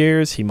last few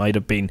years. He might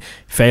have been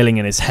failing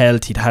in his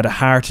health. He'd had a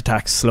heart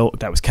attack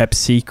that was kept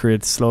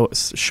secret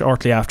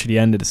shortly after the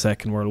end of the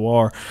Second World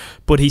War.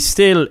 But he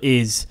still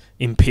is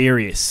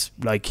imperious.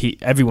 Like,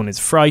 everyone is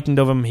frightened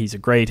of him. He's a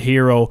great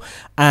hero.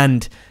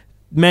 And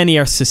many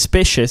are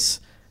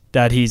suspicious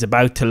that he's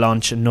about to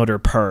launch another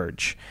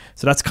purge.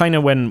 So that's kind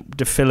of when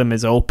the film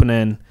is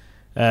opening.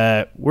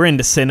 We're in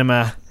the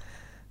cinema.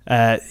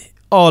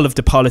 All of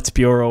the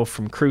Politburo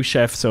from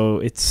Khrushchev. So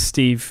it's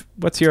Steve.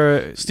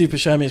 Steve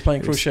Buscemi is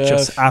playing Khrushchev.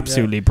 Just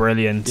absolutely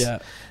brilliant. Yeah,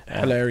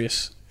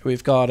 hilarious.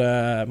 We've got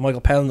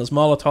Michael Palin as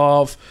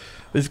Molotov.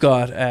 We've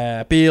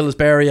got Beale as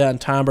Beria and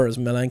Tambor as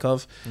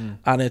Milenkov.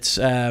 And it's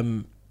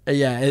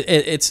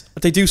it's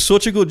they do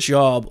such a good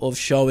job of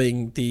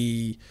showing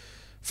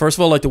first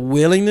of all, like, the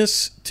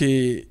willingness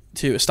to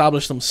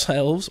establish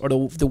themselves, or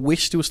the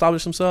wish to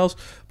establish themselves,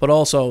 but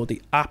also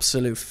the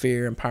absolute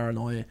fear and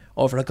paranoia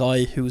over a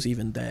guy who's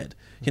even dead.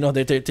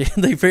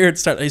 They fear to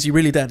start. Is he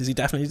really dead? Is he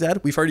definitely dead?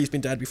 We've heard he's been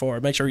dead before.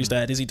 Make sure he's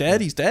dead. Is he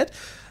dead? He's dead.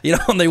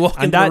 And they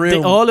walk into the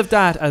room. All of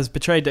that, as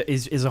portrayed,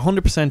 is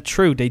 100%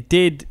 true. They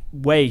did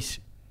wait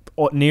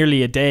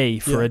nearly a day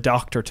for a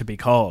doctor to be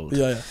called.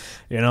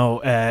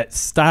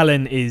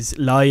 Stalin is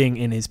lying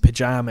in his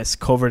pajamas,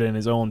 covered in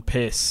his own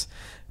piss,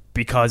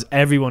 because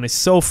everyone is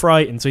so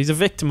frightened. So he's a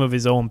victim of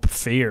his own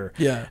fear.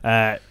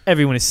 Yeah.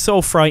 Everyone is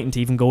so frightened to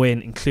even go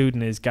in,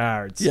 including his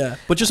guards. Yeah.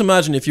 But just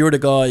imagine if you were the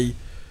guy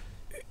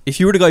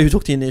who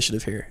took the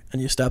initiative here,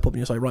 and you step up and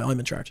you're like, right, I'm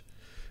in charge,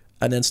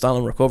 and then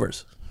Stalin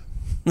recovers.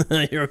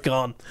 You're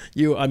gone.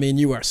 You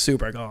are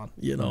super gone.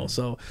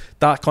 So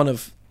that kind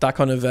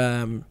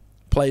of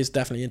plays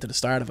definitely into the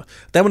start of it.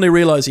 Then when they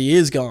realise he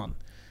is gone,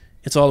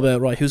 it's all about,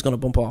 right, who's going to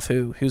bump off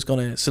who's going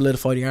to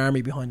solidify the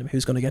army behind him,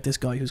 who's going to get this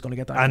guy, who's going to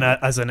get that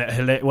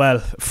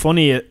And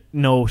funny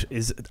note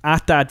is,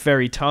 at that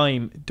very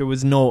time there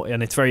was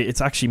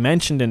it's actually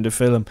mentioned in the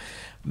film,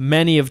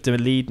 many of the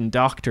leading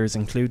doctors,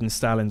 including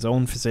Stalin's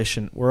own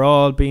physician, were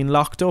all being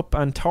locked up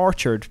and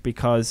tortured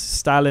because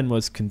Stalin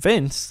was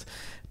convinced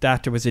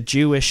that there was a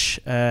Jewish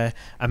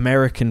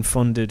American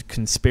funded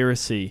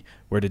conspiracy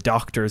where the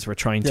doctors were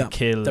trying to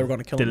kill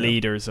the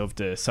leaders of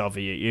the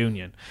Soviet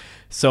Union.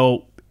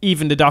 So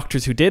even the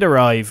doctors who did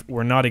arrive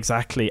were not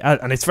exactly,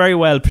 and it's very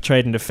well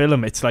portrayed in the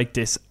film, it's like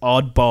this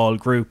oddball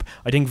group.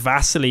 I think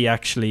Vasily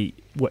actually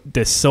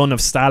the son of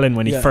Stalin,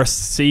 when he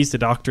first sees the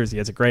doctors, he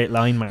has a great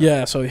line, man.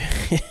 Yeah, so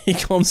he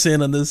comes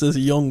in and there's this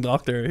young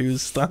doctor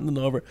who's standing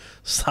over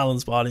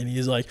Stalin's body and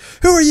he's like,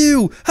 "Who are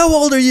you? How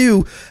old are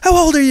you? How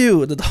old are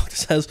you?" And the doctor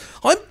says,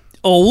 "I'm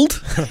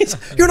old."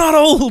 "You're not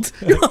old.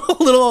 You're not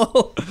old at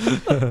all."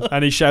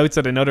 And he shouts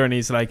at another and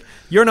he's like,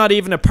 "You're not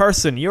even a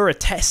person. You're a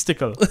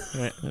testicle."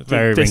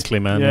 Very wrinkly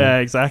man. Yeah,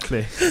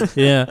 exactly.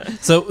 Yeah.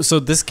 So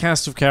this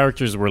cast of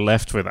characters we're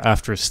left with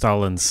after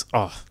Stalin's,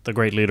 the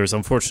great leader's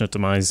unfortunate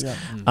demise.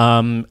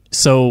 Yeah.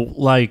 So,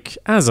 like,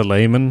 as a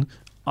layman,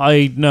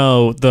 I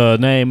know the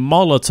name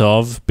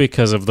Molotov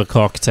because of the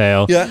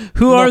cocktail. Yeah.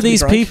 Who are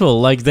these people?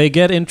 Like, they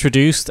get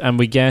introduced and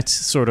we get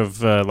sort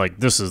of like,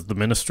 this is the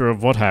minister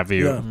of what have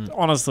you. Yeah.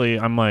 Honestly,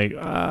 I'm like,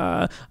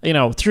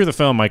 through the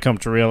film I come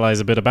to realize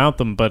a bit about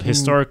them, but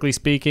historically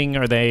speaking,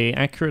 are they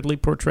accurately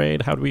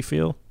portrayed? How do we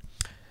feel?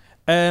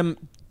 The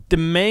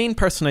main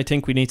person I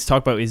think we need to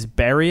talk about is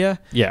Beria.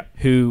 Yeah.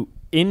 Who...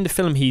 in the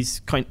film, he's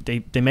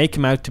they make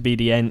him out to be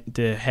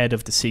the head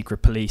of the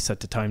secret police at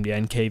the time, the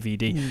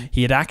NKVD.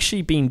 He had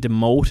actually been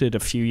demoted a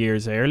few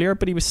years earlier,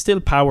 but he was still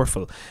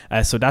powerful.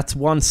 So that's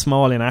one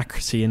small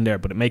inaccuracy in there,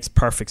 but it makes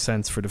perfect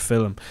sense for the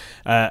film.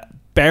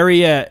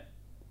 Beria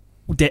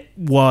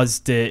was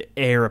the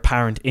heir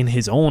apparent in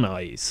his own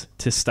eyes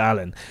to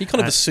Stalin. He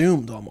kind of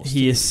assumed almost.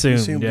 He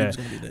assumed, yeah.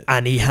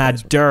 And he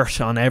had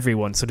dirt on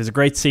everyone. So there's a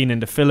great scene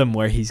in the film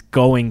where he's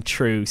going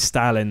through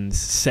Stalin's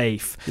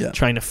safe,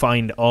 trying to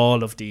find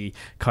all of the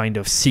kind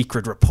of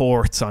secret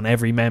reports on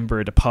every member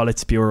of the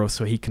Politburo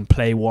so he can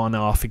play one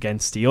off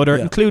against the other,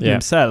 including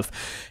himself.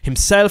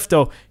 Himself,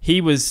 though,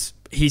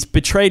 he's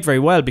betrayed very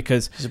well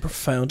because he's a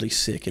profoundly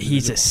sick individual.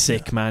 He's a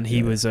sick man.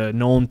 He was a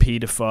known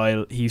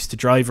paedophile. He used to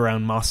drive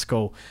around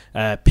Moscow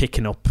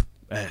picking up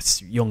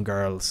young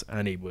girls,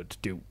 and he would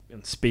do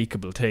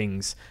unspeakable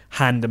things.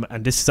 Hand them,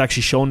 and this is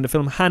actually shown in the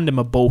film, hand him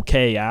a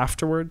bouquet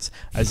afterwards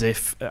as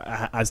if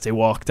as they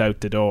walked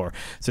out the door.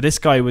 So this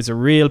guy was a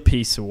real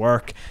piece of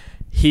work.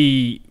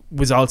 He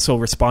was also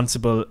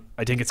responsible,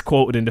 I think it's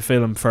quoted in the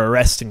film, for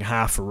arresting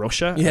half of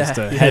Russia as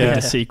the head of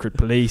the secret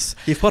police.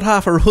 He put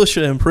half of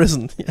Russia in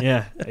prison.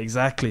 Yeah,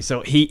 exactly.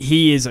 So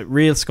he is a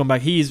real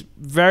scumbag. He's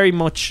very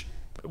much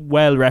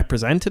well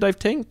represented, I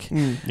think.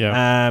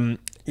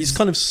 He's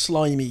kind of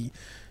slimy.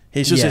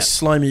 He's just a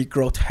slimy,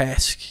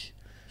 grotesque,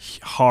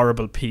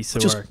 horrible piece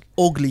of work.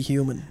 Ugly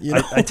human. You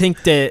know? I think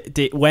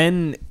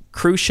when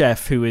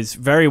Khrushchev, who is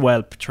very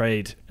well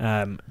portrayed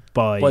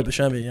by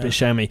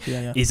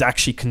Buscemi, is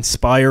actually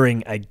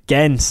conspiring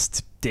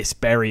against this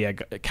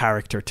Beria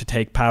character to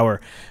take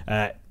power.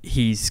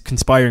 He's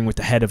conspiring with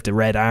the head of the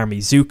Red Army,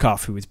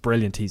 Zhukov, who is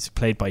brilliant. He's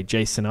played by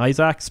Jason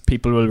Isaacs.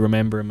 People will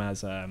remember him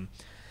as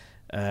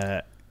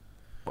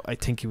I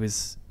think he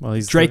was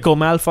Draco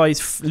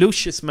Malfoy's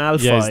Lucius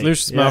Malfoy. Yeah, he's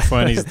Lucius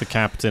Malfoy, and he's the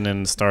captain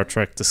in Star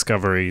Trek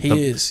Discovery.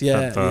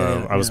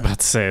 I was about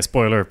to say a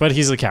spoiler, but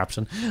he's a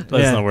captain.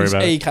 Let's not worry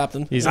about it. He's a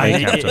captain. He's a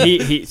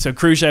captain. So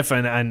Khrushchev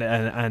and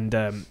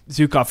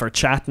Zhukov are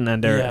chatting,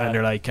 and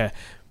they're like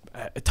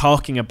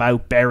talking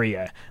about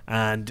Beria,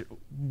 and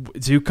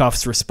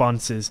Zhukov's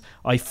response is,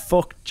 "I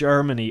fucked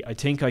Germany. I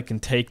think I can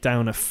take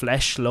down a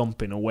flesh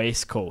lump in a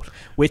waistcoat,"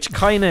 which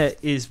kind of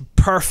is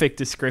perfect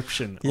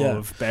description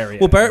of Beria.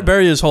 Well,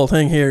 Beria's whole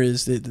thing here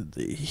is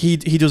he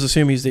does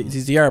assume he's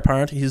the heir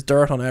apparent. He's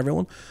dirt on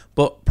everyone,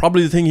 but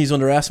probably the thing he's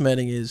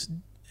underestimating is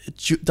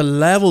the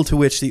level to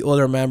which the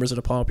other members of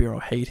the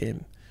Politburo hate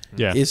him.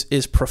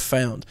 Is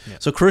profound.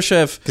 So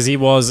Khrushchev, because he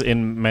was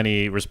in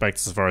many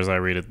respects, as far as I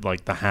read it,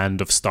 like the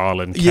hand of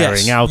Stalin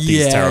carrying out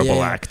these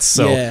terrible acts.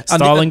 So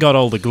Stalin got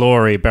all the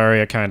glory,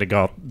 Beria kind of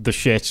got the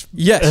shit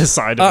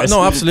side of it.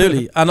 No,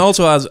 absolutely. And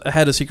also, as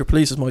head of secret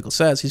police, as Michael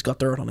says, he's got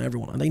dirt on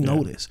everyone, and they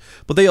know this,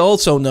 but they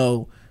also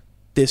know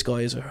this guy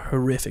is a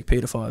horrific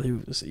paedophile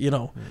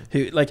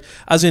who like,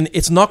 as in,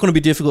 it's not going to be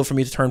difficult for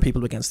me to turn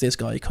people against this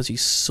guy because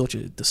he's such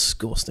a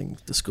disgusting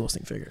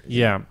figure.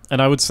 Yeah,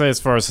 and I would say,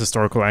 as far as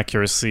historical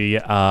accuracy,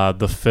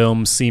 the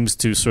film seems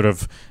to sort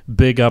of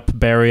big up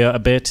Beria a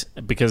bit,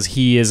 because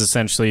he is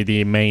essentially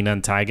the main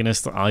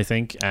antagonist, I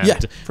think, and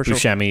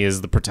Buscemi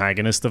is the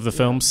protagonist of the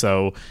film.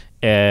 So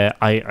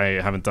I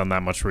haven't done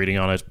that much reading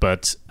on it,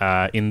 but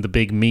in the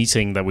big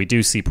meeting that we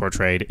do see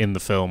portrayed in the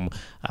film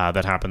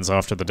that happens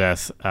after the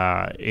death,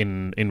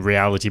 in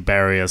reality,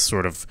 Beria is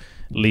sort of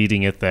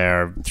leading it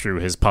there through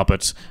his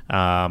puppet,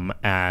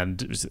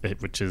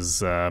 which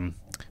is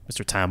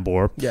Mr.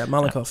 Tambor. Yeah,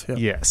 Malikov.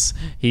 Yes,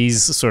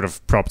 he's sort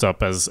of propped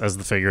up as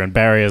the figure, and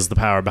Beria is the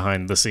power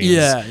behind the scenes.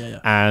 Yeah.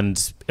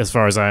 And as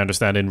far as I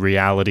understand, in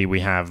reality,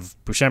 we have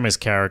Buscemi's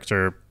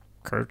character,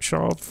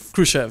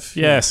 Khrushchev.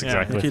 Yes,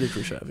 exactly. Nikita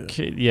Khrushchev.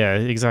 Yeah,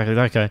 exactly,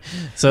 that guy.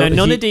 So now,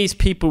 none of these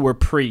people were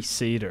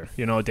priests either.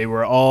 You know, they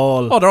were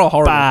all they're all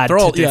horrible. Bad. They're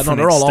all awful people.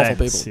 They're all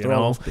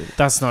awful people.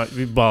 That's not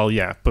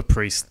but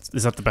priests,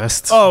 is that the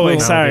best? Oh,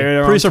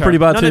 sorry, priests are pretty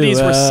bad too. None of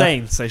these were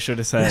saints, I should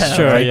have said.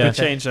 Sure, I could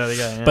change that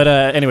again. Yeah. But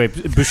anyway,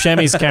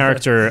 Buscemi's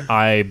character,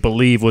 I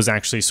believe, was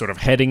actually sort of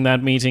heading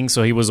that meeting,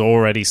 so he was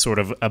already sort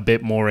of a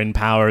bit more in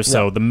power.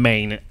 So the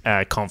main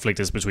conflict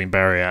is between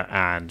Beria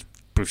and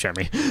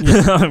Buscemi.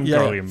 I'm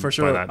going for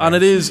sure. And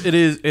it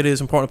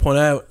is important to point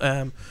out,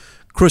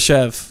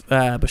 Khrushchev,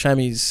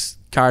 Buscemi's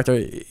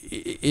character,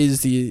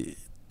 is the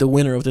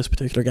winner of this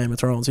particular Game of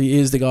Thrones. He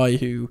is the guy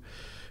who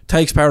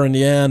takes power in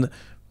the end.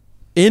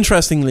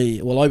 Interestingly,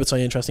 I would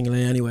say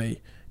interestingly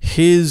anyway,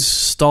 his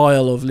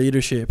style of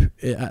leadership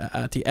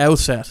at the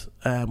outset,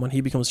 when he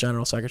becomes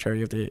general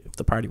secretary of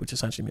the party, which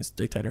essentially means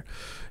dictator,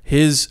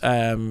 his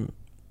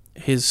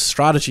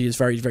strategy is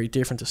very, very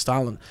different to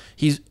Stalin.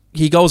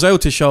 He goes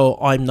out to show,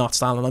 I'm not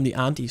Stalin, I'm the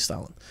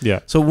anti-Stalin.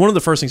 Yeah. So one of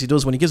the first things he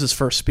does when he gives his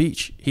first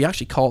speech, he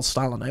actually calls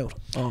Stalin out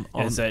on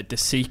the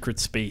secret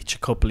speech a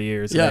couple of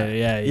years ago.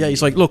 Yeah.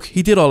 He's like, look,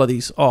 he did all of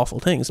these awful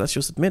things. Let's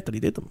just admit that he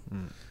did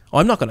them.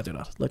 I'm not going to do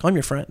that. Like, I'm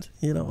your friend.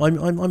 You know, I'm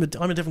a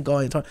different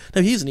guy.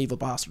 Now he's an evil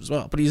bastard as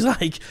well, but he's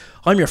like,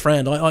 I'm your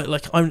friend.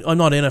 I'm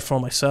not in it for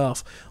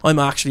myself. I'm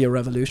actually a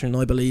revolutionary,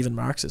 and I believe in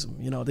Marxism.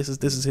 You know, this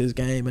is his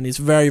game, and it's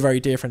very, very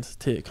different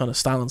to kind of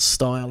Stalin's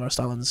style or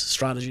Stalin's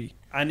strategy.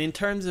 And in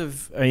terms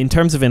of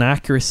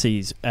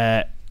inaccuracies,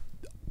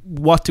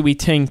 what do we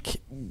think?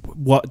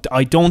 What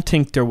I don't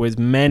think there was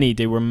many.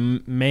 They were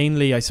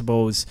mainly, I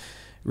suppose,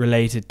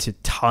 related to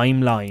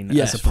timeline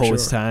as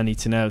opposed to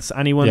anything else.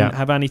 Anyone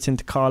have anything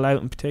to call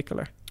out in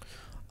particular?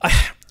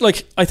 I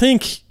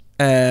think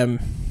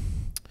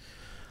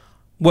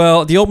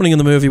well, the opening of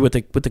the movie with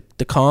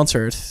the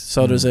concert.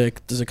 So there's a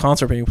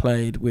concert being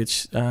played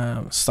which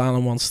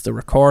Stalin wants the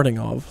recording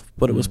of,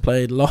 but it was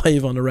played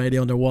live on the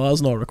radio and there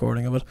was no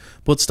recording of it.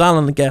 But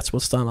Stalin gets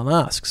what Stalin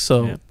asks.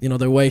 So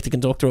they wake the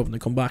conductor up and they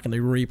come back and they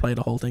replay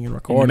the whole thing and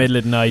record. In the middle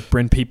of the night,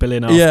 bring people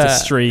in off the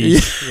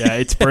street. Yeah,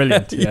 it's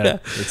brilliant.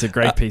 It's a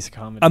great piece of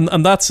comedy.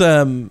 And that's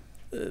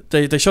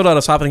they show that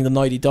as happening the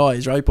night he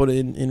dies, right? But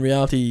in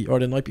reality, or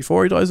the night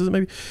before he dies, is it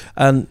maybe?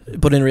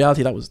 But in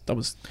reality, that was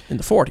in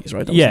the 40s,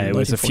 right? It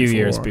was a few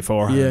years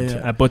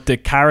beforehand. But the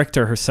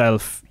character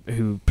herself,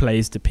 who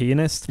plays the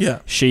pianist,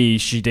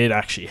 she did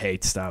actually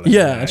hate Stalin.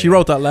 And she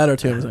wrote that letter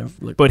to him.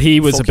 Like, but he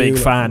was a big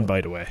fan,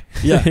 by the way.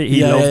 Yeah,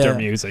 he loved their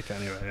music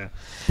anyway. Yeah.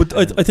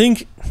 But I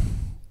think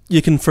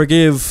you can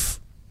forgive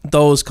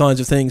those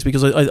kinds of things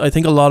because I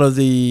think a lot of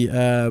the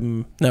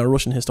now a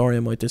Russian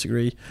historian might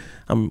disagree,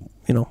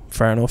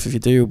 fair enough if you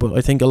do, but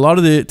I think a lot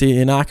of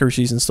the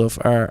inaccuracies and stuff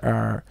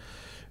are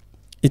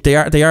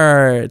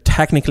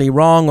technically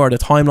wrong, or the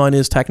timeline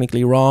is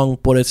technically wrong,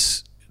 but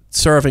it's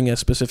serving a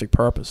specific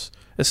purpose.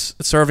 It's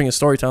serving a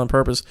storytelling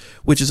purpose,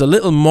 which is a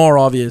little more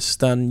obvious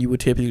than you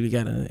would typically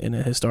get in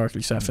a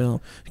historically set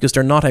film, because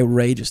they're not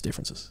outrageous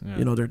differences.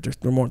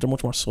 They're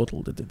much more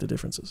subtle. The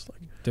differences,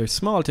 they're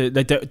small.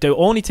 The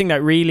only thing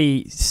that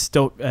really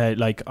stuck,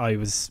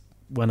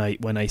 when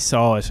I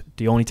saw it,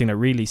 the only thing that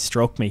really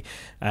struck me,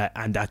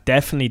 and that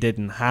definitely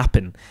didn't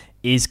happen,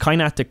 is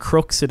kind of at the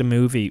crux of the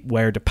movie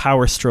where the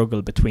power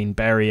struggle between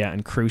Beria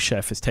and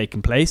Khrushchev is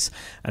taking place,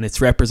 and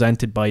it's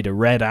represented by the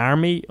Red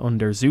Army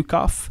under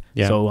Zhukov.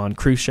 So on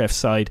Khrushchev's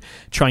side,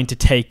 trying to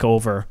take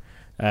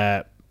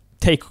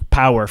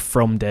power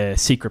from the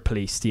secret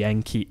police, the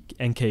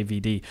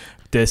NKVD.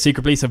 The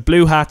secret police have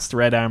blue hats, the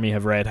Red Army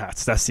have red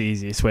hats. That's the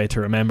easiest way to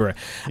remember it.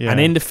 And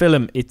in the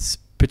film, it's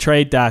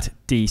portrayed that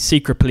the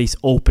secret police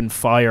open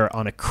fire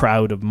on a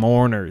crowd of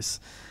mourners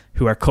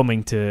who are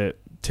coming to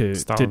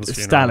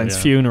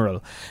Stalin's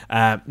funeral.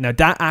 Now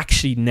that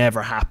actually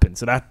never happened,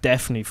 so that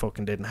definitely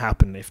fucking didn't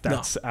happen. If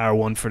that's our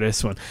one for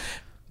this one,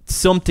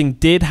 something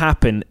did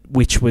happen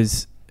which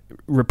was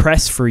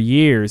repressed for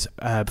years.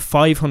 About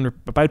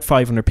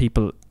 500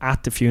 people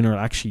at the funeral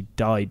actually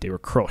died. They were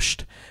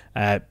crushed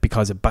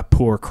because of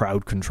poor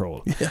crowd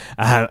control.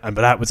 But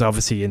that was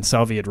obviously in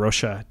Soviet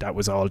Russia. That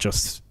was all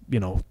just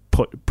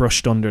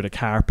brushed under the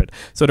carpet.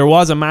 So there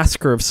was a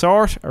massacre of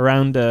sort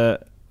around the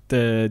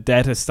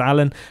death of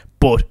Stalin,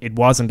 but it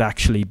wasn't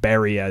actually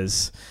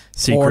Beria's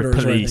secret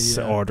police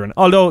ordering.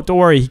 Although, don't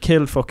worry, he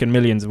killed fucking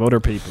millions of other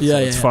people, so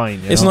it's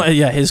fine. It's not.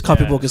 His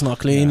copybook is not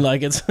clean.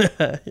 Like it's.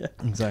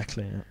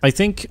 Exactly. I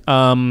think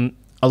a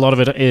lot of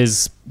it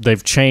is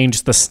they've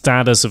changed the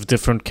status of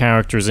different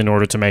characters in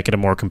order to make it a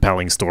more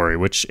compelling story,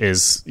 which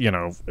is,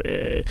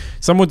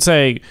 some would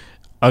say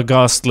a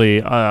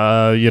ghastly,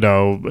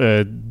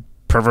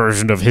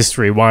 perversion of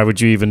history. Why would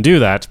you even do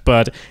that?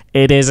 But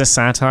it is a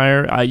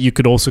satire. You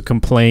could also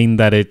complain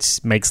that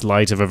it makes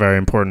light of a very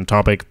important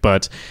topic,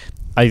 but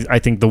I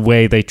think the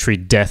way they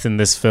treat death in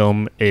this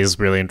film is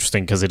really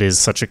interesting because it is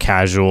such a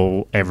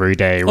casual,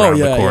 everyday,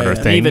 round-the-corner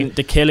thing. Even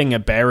the killing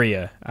of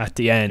Beria at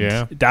the end,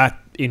 that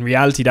in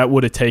reality that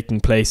would have taken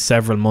place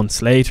several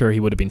months later. He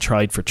would have been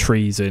tried for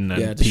treason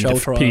and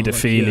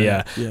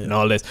paedophilia and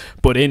all this.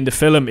 But in the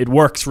film, it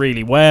works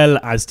really well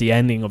as the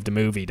ending of the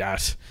movie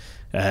that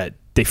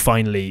they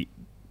finally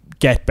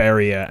get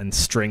Beria and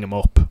string him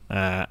up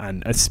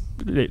and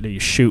literally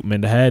shoot him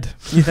in the head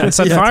and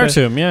set fire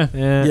to him.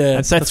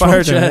 And set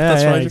fire to him.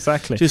 That's right.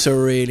 Exactly. Just to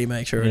really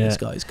make sure this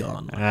guy's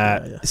gone.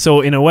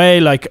 So in a way,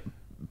 like,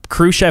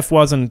 Khrushchev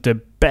wasn't the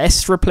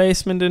best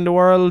replacement in the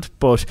world,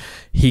 but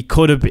it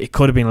could have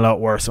been a lot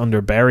worse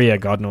under Beria.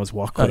 God knows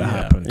what could have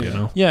happened, you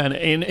know. Yeah,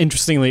 and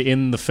interestingly,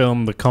 in the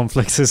film, the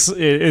conflict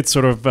it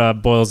sort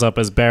of boils up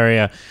as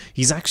Beria.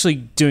 He's actually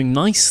doing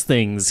nice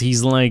things.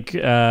 He's like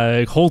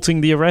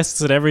halting the arrests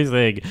and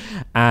everything,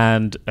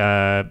 and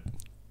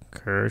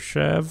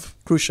Khrushchev.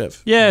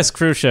 Yes,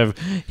 Khrushchev.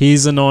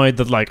 He's annoyed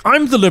that, like,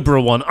 I'm the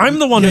liberal one. I'm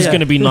the one who's going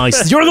to be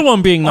nice. You're the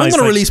one being nice. I'm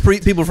going to release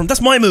people from...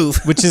 That's my move.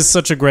 Which is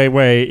such a great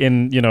way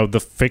in, the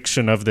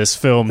fiction of this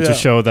film to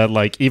show that,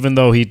 like, even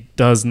though he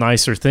does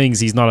nicer things,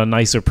 he's not a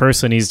nicer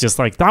person. He's just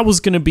like, that was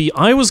going to be...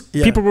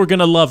 People were going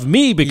to love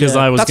me because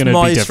I was going to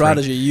be different. That's my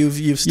strategy.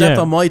 You've stepped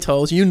on my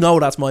toes. You know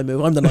that's my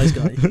move. I'm the nice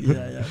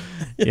guy.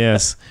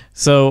 Yes.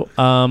 So,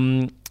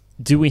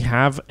 do we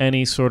have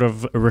any sort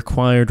of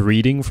required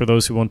reading for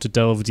those who want to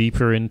delve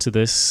deeper into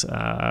this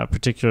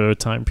particular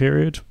time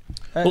period?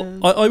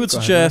 Well, I would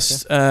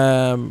suggest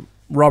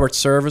Robert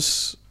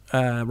Service.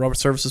 Robert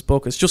Service's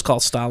book. It's just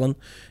called Stalin.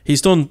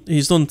 He's done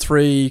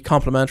 3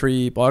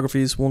 complementary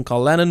biographies. One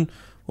called Lenin,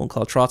 one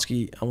called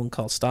Trotsky, and one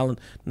called Stalin.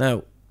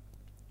 Now,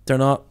 they're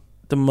not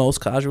the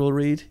most casual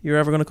read you're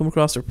ever going to come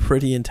across. They're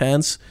pretty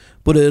intense,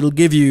 but it'll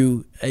give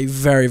you a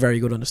very, very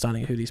good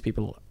understanding of who these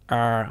people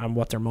are and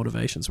what their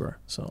motivations were.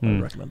 So I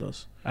would recommend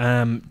those.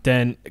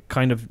 Then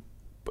kind of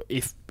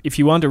if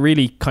you want a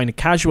really kind of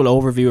casual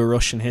overview of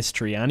Russian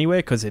history anyway,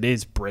 because it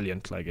is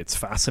brilliant, like it's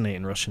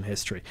fascinating Russian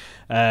history,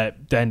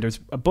 then there's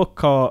a book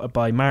called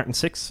by Martin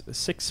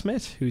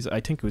Sixsmith, who's I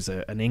think was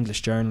an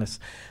English journalist,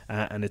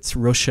 and it's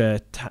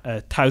Russia,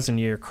 a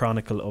 1,000-year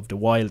chronicle of the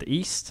Wild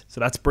East. So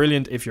that's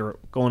brilliant if you're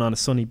going on a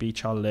sunny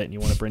beach holiday and you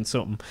want to bring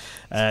something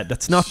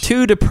that's not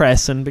too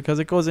depressing, because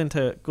it goes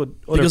into good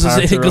other because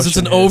it's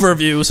an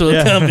overview, so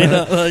it can be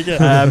that, like,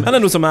 and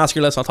then there's a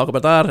master. Let's not talk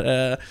about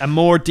that. A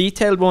more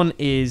detailed one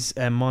is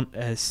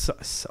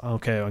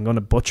okay, I'm going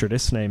to butcher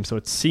this name. So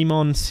it's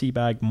Simon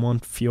Sebag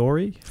Montefiore.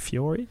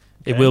 Okay.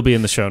 It will be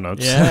in the show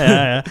notes.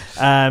 Yeah.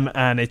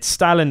 And it's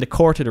Stalin, the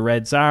Court of the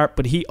Red Tsar.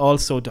 But he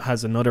also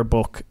has another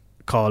book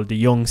called The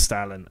Young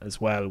Stalin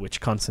as well,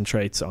 which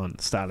concentrates on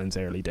Stalin's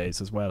early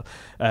days as well.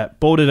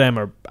 Both of them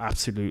are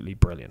absolutely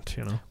brilliant,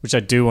 Which I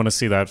do want to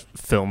see that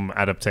film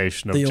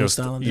adaptation of just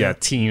Stalin,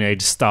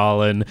 teenage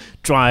Stalin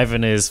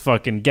driving his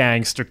fucking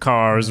gangster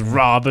cars,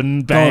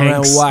 robbing banks, going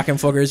around whacking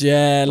fuckers.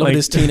 Yeah, look at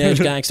this teenage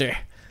gangster.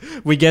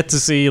 We get to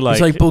see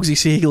it's like Bugsy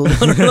Siegel.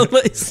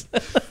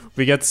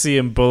 We get to see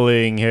him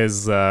bullying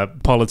his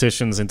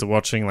politicians into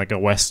watching like a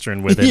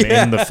Western with him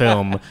in the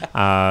film.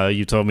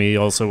 You told me he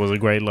also was a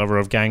great lover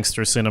of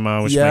gangster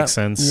cinema, which makes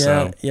sense.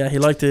 Yeah, he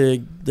liked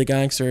the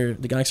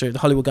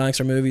Hollywood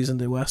gangster movies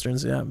and the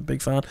Westerns. Yeah, I'm a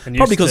big fan.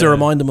 Probably because they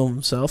remind him of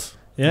himself.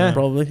 Yeah,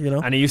 probably.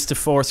 And he used to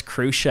force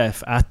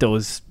Khrushchev at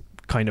those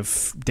kind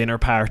of dinner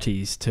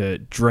parties to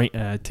drink,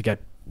 to get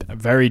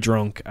very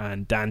drunk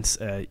and dance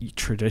a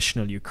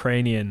traditional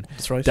Ukrainian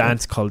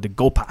dance called the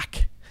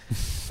Gopak.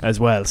 As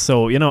well,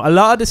 so a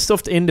lot of the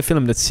stuff in the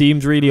film that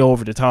seemed really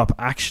over the top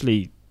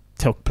actually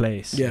took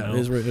place. Yeah, it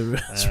is really.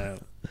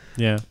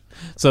 Yeah.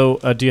 So,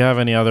 do you have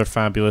any other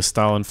fabulous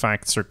Stalin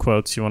facts or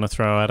quotes you want to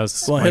throw at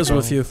us? Well, here's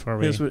with a few.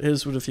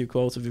 Here's with a few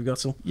quotes. If you've got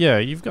some. Yeah,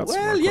 you've got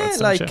some. Well, yeah,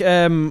 like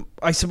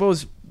I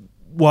suppose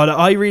what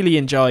I really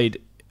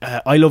enjoyed.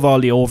 I love all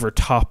the over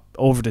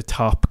the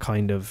top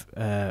kind of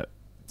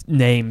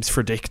names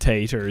for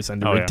dictators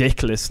and the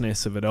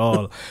ridiculousness of it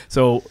all.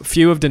 So,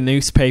 few of the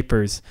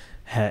newspapers.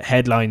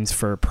 Headlines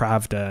for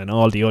Pravda and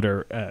all the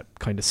other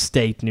kind of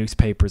state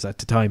newspapers at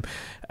the time,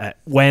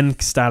 when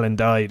Stalin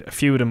died, a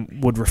few of them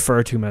would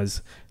refer to him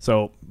as,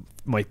 so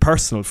my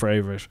personal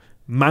favourite,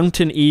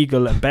 Mountain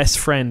Eagle and best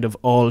friend of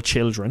all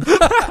children,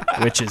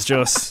 which is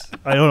just,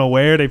 I don't know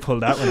where they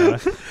pulled that one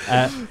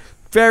out.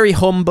 Very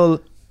humble,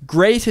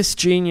 greatest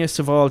genius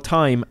of all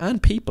time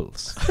and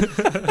peoples,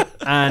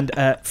 and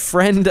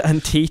friend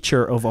and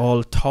teacher of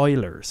all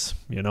toilers,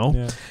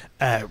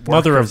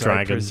 Mother of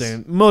Dragons,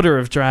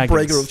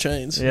 breaker of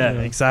chains. Yeah,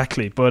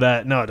 exactly.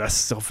 But no, that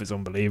stuff is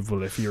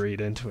unbelievable if you read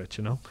into it,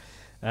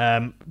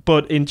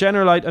 but in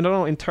general, I don't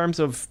know, in terms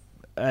of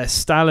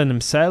Stalin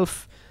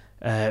himself,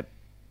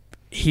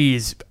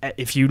 he's,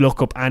 if you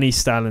look up any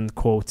Stalin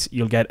quotes,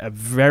 you'll get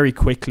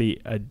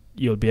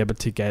you'll be able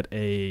to get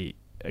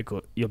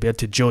you'll be able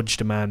to judge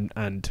the man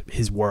and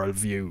his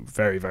worldview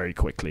very, very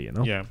quickly,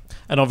 Yeah,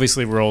 and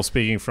obviously we're all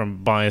speaking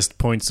from biased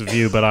points of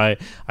view, but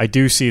I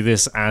do see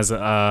this as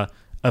a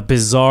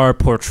bizarre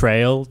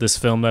portrayal, this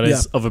film that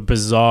is, of a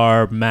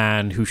bizarre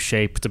man who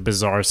shaped a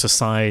bizarre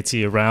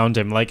society around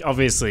him. Like,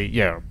 obviously,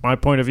 my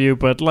point of view,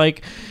 but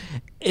like,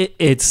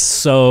 it's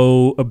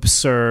so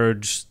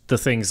absurd, the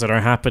things that are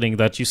happening,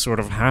 that you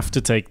sort of have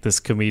to take this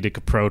comedic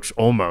approach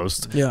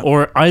almost. Yeah.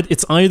 Or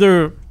it's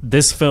either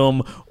this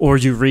film or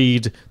you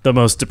read the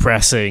most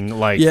depressing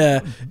like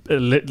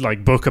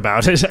book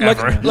about it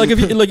ever. Like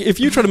if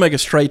you try to make a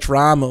straight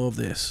drama of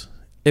this,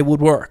 it would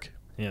work.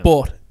 Yeah.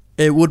 But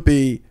it would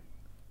be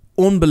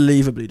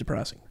unbelievably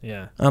depressing.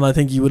 Yeah. And I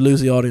think you would lose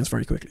the audience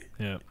very quickly.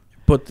 Yeah.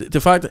 But the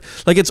fact that,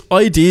 like, it's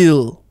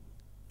ideal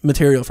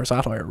material for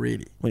satire,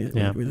 really. When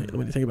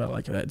you think about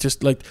it, like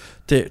just like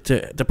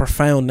the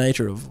profound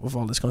nature of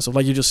all this kind of stuff.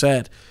 Like you just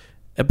said,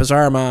 a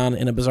bizarre man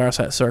in a bizarre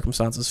set of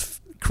circumstances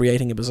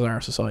creating a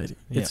bizarre society.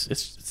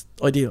 It's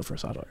ideal for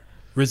satire.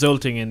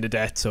 Resulting in the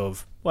deaths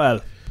of,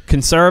 well,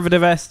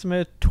 conservative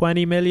estimate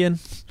 20 million.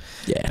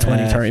 Yeah,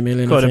 30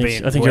 million. Could have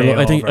been. I think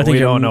we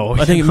don't know.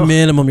 I think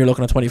minimum you're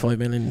looking at 25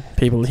 million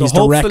people. He's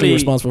directly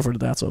responsible for the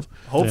deaths of.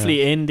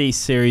 Hopefully, in these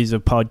series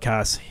of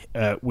podcasts,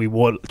 we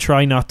will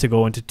try not to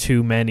go into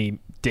too many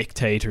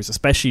dictators,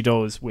 especially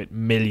those with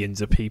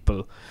millions of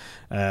people.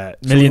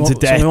 Millions of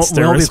deaths.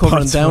 So we won't be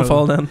covering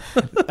downfall then.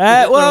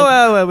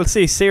 Well, we'll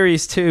see.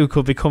 Series 2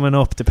 could be coming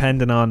up,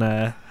 depending on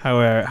how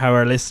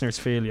our listeners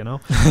feel. You know.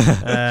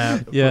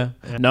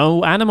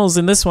 No animals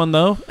in this one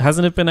though.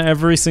 Hasn't it been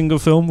every single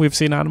film we've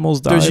seen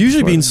animals die? There's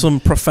usually been some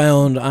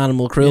profound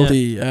animal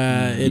cruelty.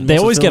 They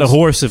always get a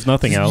horse if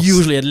nothing else.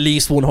 Usually at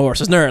least one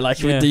horse, isn't there? Like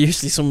there's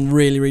usually some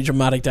really, really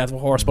dramatic death of a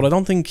horse. But I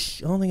don't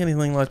think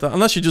anything like that,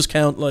 unless you just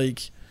count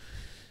like.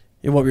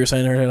 What we were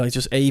saying earlier, like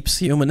just apes,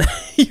 human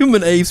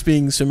apes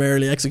being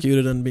summarily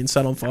executed and being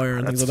set on fire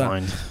and things like that.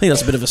 I think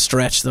that's a bit of a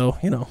stretch, though.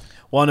 You know,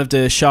 one of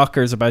the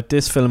shockers about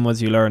this film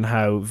was you learn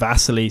how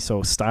Vasily,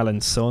 so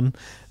Stalin's son,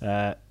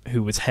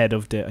 who was head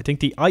of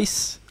the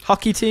ice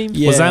hockey team,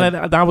 was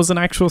that was an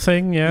actual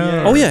thing?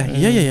 Yeah. Oh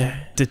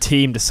yeah.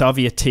 The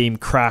Soviet team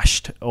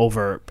crashed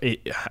over.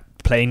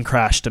 Plane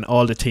crashed and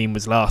all the team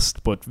was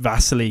lost. But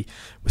Vasily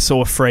was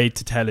so afraid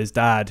to tell his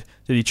dad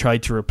that he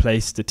tried to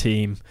replace the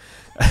team.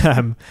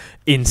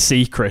 In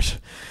secret.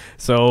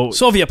 So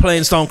Soviet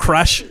planes don't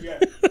crash.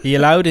 He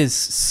allowed his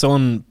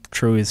son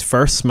through his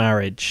first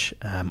marriage.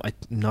 I'm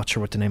not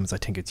sure what the name is. I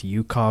think it's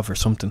Yukov or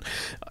something.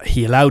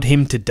 He allowed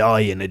him to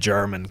die in a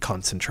German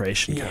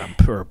concentration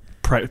camp or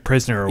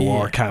prisoner of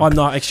war camp. I'm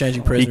not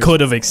exchanging prisoners. He could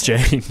have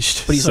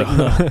exchanged, but he's like,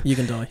 no, you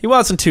can die. He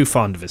wasn't too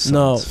fond of his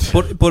sons.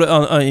 No,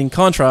 but in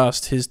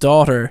contrast, his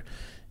daughter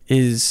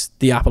is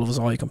the apple of his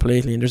eye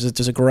completely. And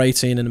there's a great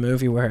scene in the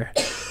movie where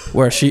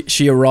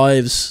she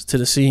arrives to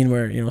the scene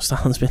where, you know,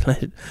 Stalin's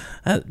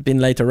been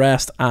laid to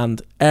rest,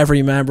 and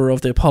every member of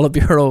the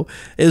Politburo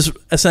is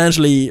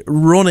essentially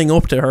running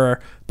up to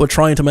her, but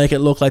trying to make it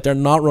look like they're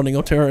not running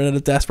up to her in a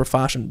desperate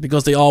fashion,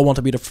 because they all want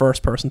to be the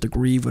first person to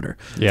grieve with her.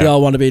 They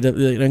all want to be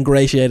the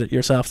ingratiate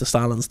yourself to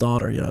Stalin's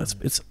daughter. You know,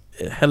 it's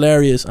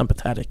hilarious and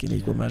pathetic in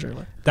equal measure.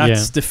 Like.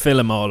 That's the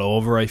film all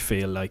over. I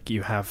feel like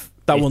you have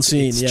that one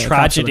scene. It's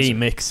tragedy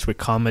mixed with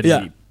comedy.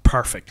 Yeah.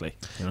 Perfectly.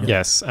 You know?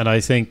 Yes, and I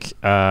think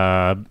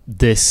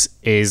this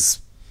is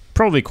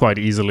probably quite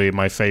easily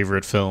my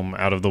favorite film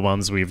out of the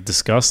ones we've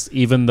discussed,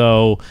 even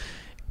though,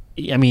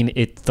 I mean,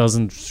 it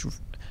doesn't...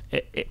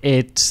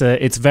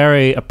 It's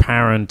very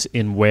apparent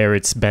in where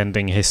it's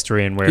bending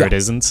history and where it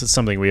isn't. It's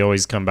something we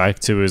always come back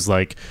to is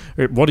like,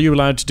 what are you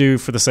allowed to do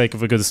for the sake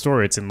of a good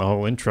story? It's in the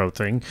whole intro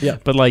thing. Yeah.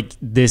 But like,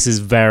 this is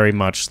very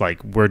much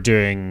like we're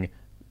doing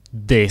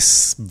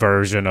this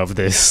version of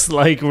this,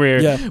 like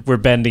we're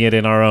bending it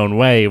in our own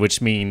way, which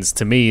means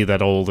to me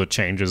that all the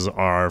changes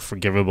are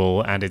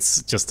forgivable, and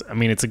it's just, I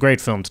mean, it's a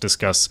great film to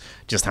discuss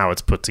just how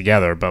it's put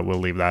together, but we'll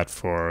leave that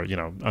for, you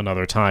know,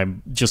 another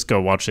time. Just go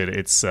watch it.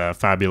 It's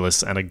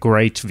fabulous and a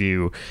great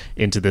view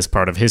into this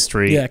part of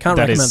history. Yeah, can't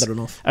recommend it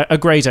enough. A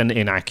great and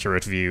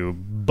inaccurate view,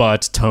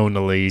 but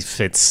tonally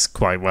fits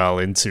quite well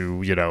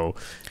into, you know,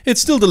 it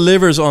still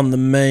delivers on the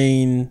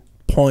main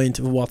point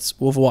of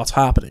what's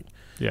happening.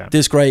 Yeah.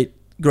 This great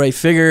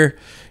figure,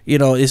 you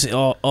know, is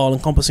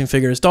all-encompassing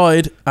figure has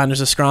died, and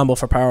there's a scramble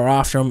for power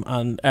after him,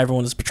 and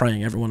everyone is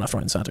betraying everyone left,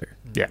 right, and centre.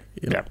 Yeah,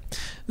 yeah.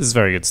 This is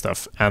very good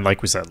stuff. And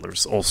like we said,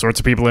 there's all sorts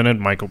of people in it.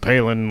 Michael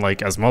Palin,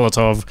 like as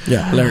Molotov.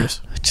 Yeah,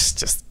 hilarious.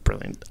 Just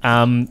brilliant.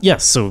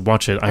 Yes, so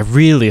watch it. I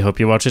really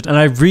hope you watch it. And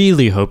I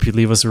really hope you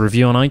leave us a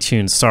review on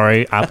iTunes.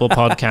 Sorry, Apple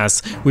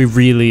Podcasts. We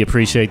really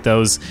appreciate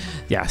those.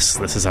 Yes,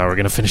 this is how we're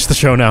going to finish the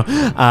show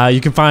now.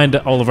 You can find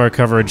all of our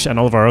coverage and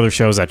all of our other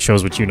shows at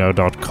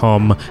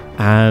showswhatyouknow.com.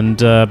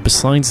 And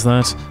besides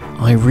that,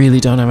 I really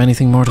don't have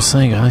anything more to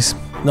say, guys.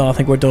 No, I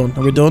think we're done.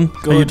 Are we done?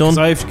 Good, are you done?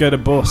 I have to get a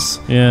bus.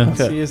 Yeah.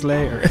 Okay. See you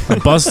later.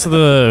 A bus to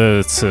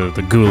the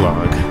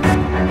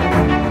gulag.